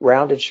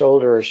rounded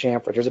shoulder or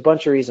chamfer. There's a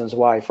bunch of reasons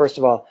why. First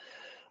of all,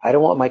 I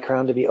don't want my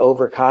crown to be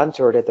over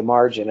contoured at the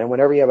margin, and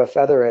whenever you have a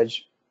feather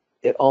edge,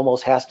 it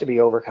almost has to be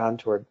over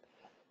contoured.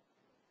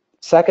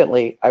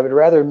 Secondly, I would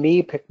rather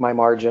me pick my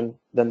margin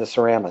than the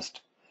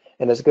ceramist.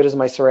 And as good as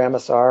my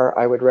ceramists are,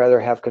 I would rather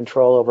have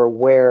control over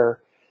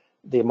where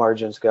the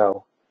margins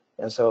go.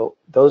 And so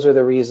those are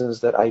the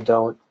reasons that I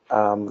don't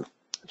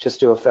just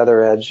do a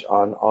feather edge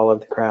on all of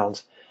the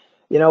crowns.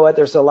 You know what,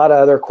 there's a lot of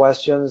other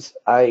questions.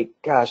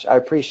 Gosh, I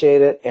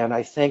appreciate it, and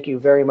I thank you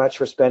very much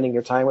for spending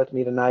your time with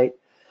me tonight.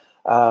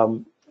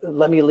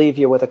 Let me leave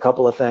you with a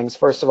couple of things.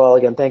 First of all,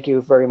 again, thank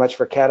you very much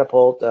for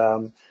Catapult,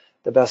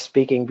 the best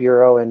speaking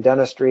bureau in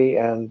dentistry,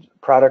 and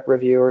product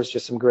reviewers,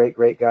 just some great,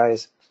 great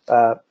guys.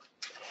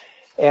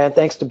 And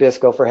thanks to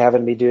Bisco for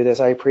having me do this.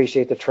 I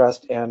appreciate the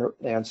trust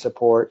and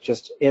support,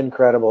 just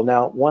incredible.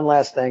 Now, one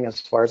last thing as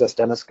far as us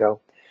dentists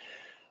go.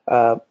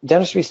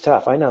 Dentistry's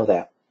tough, I know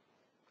that.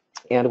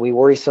 And we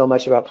worry so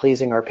much about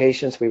pleasing our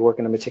patients. We work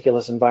in a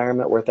meticulous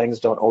environment where things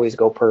don't always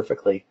go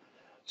perfectly.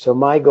 So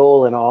my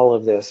goal in all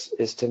of this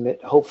is to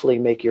hopefully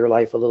make your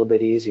life a little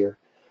bit easier.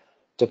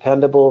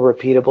 Dependable,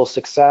 repeatable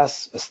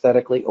success,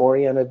 aesthetically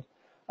oriented,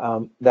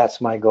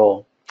 that's my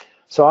goal.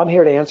 So I'm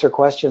here to answer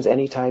questions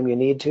anytime you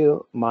need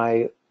to.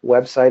 My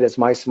website is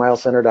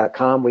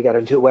mysmilecenter.com. We got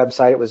a new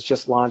website. It was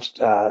just launched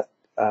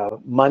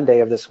Monday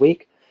of this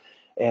week.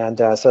 And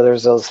so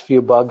there's those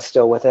few bugs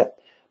still with it.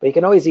 But you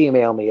can always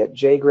email me at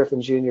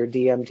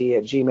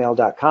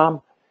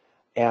jgriffinjrdmd@gmail.com.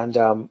 And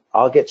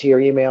I'll get to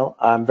your email.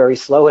 I'm very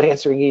slow at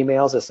answering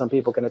emails, as some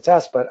people can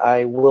attest, but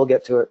I will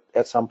get to it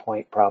at some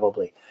point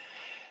probably.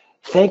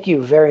 Thank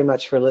you very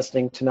much for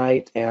listening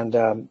tonight,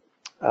 and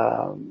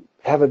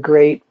have a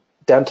great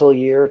dental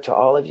year to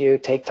all of you.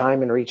 Take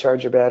time and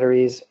recharge your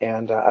batteries,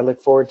 and I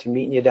look forward to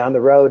meeting you down the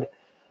road.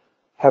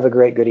 Have a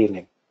great, good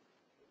evening.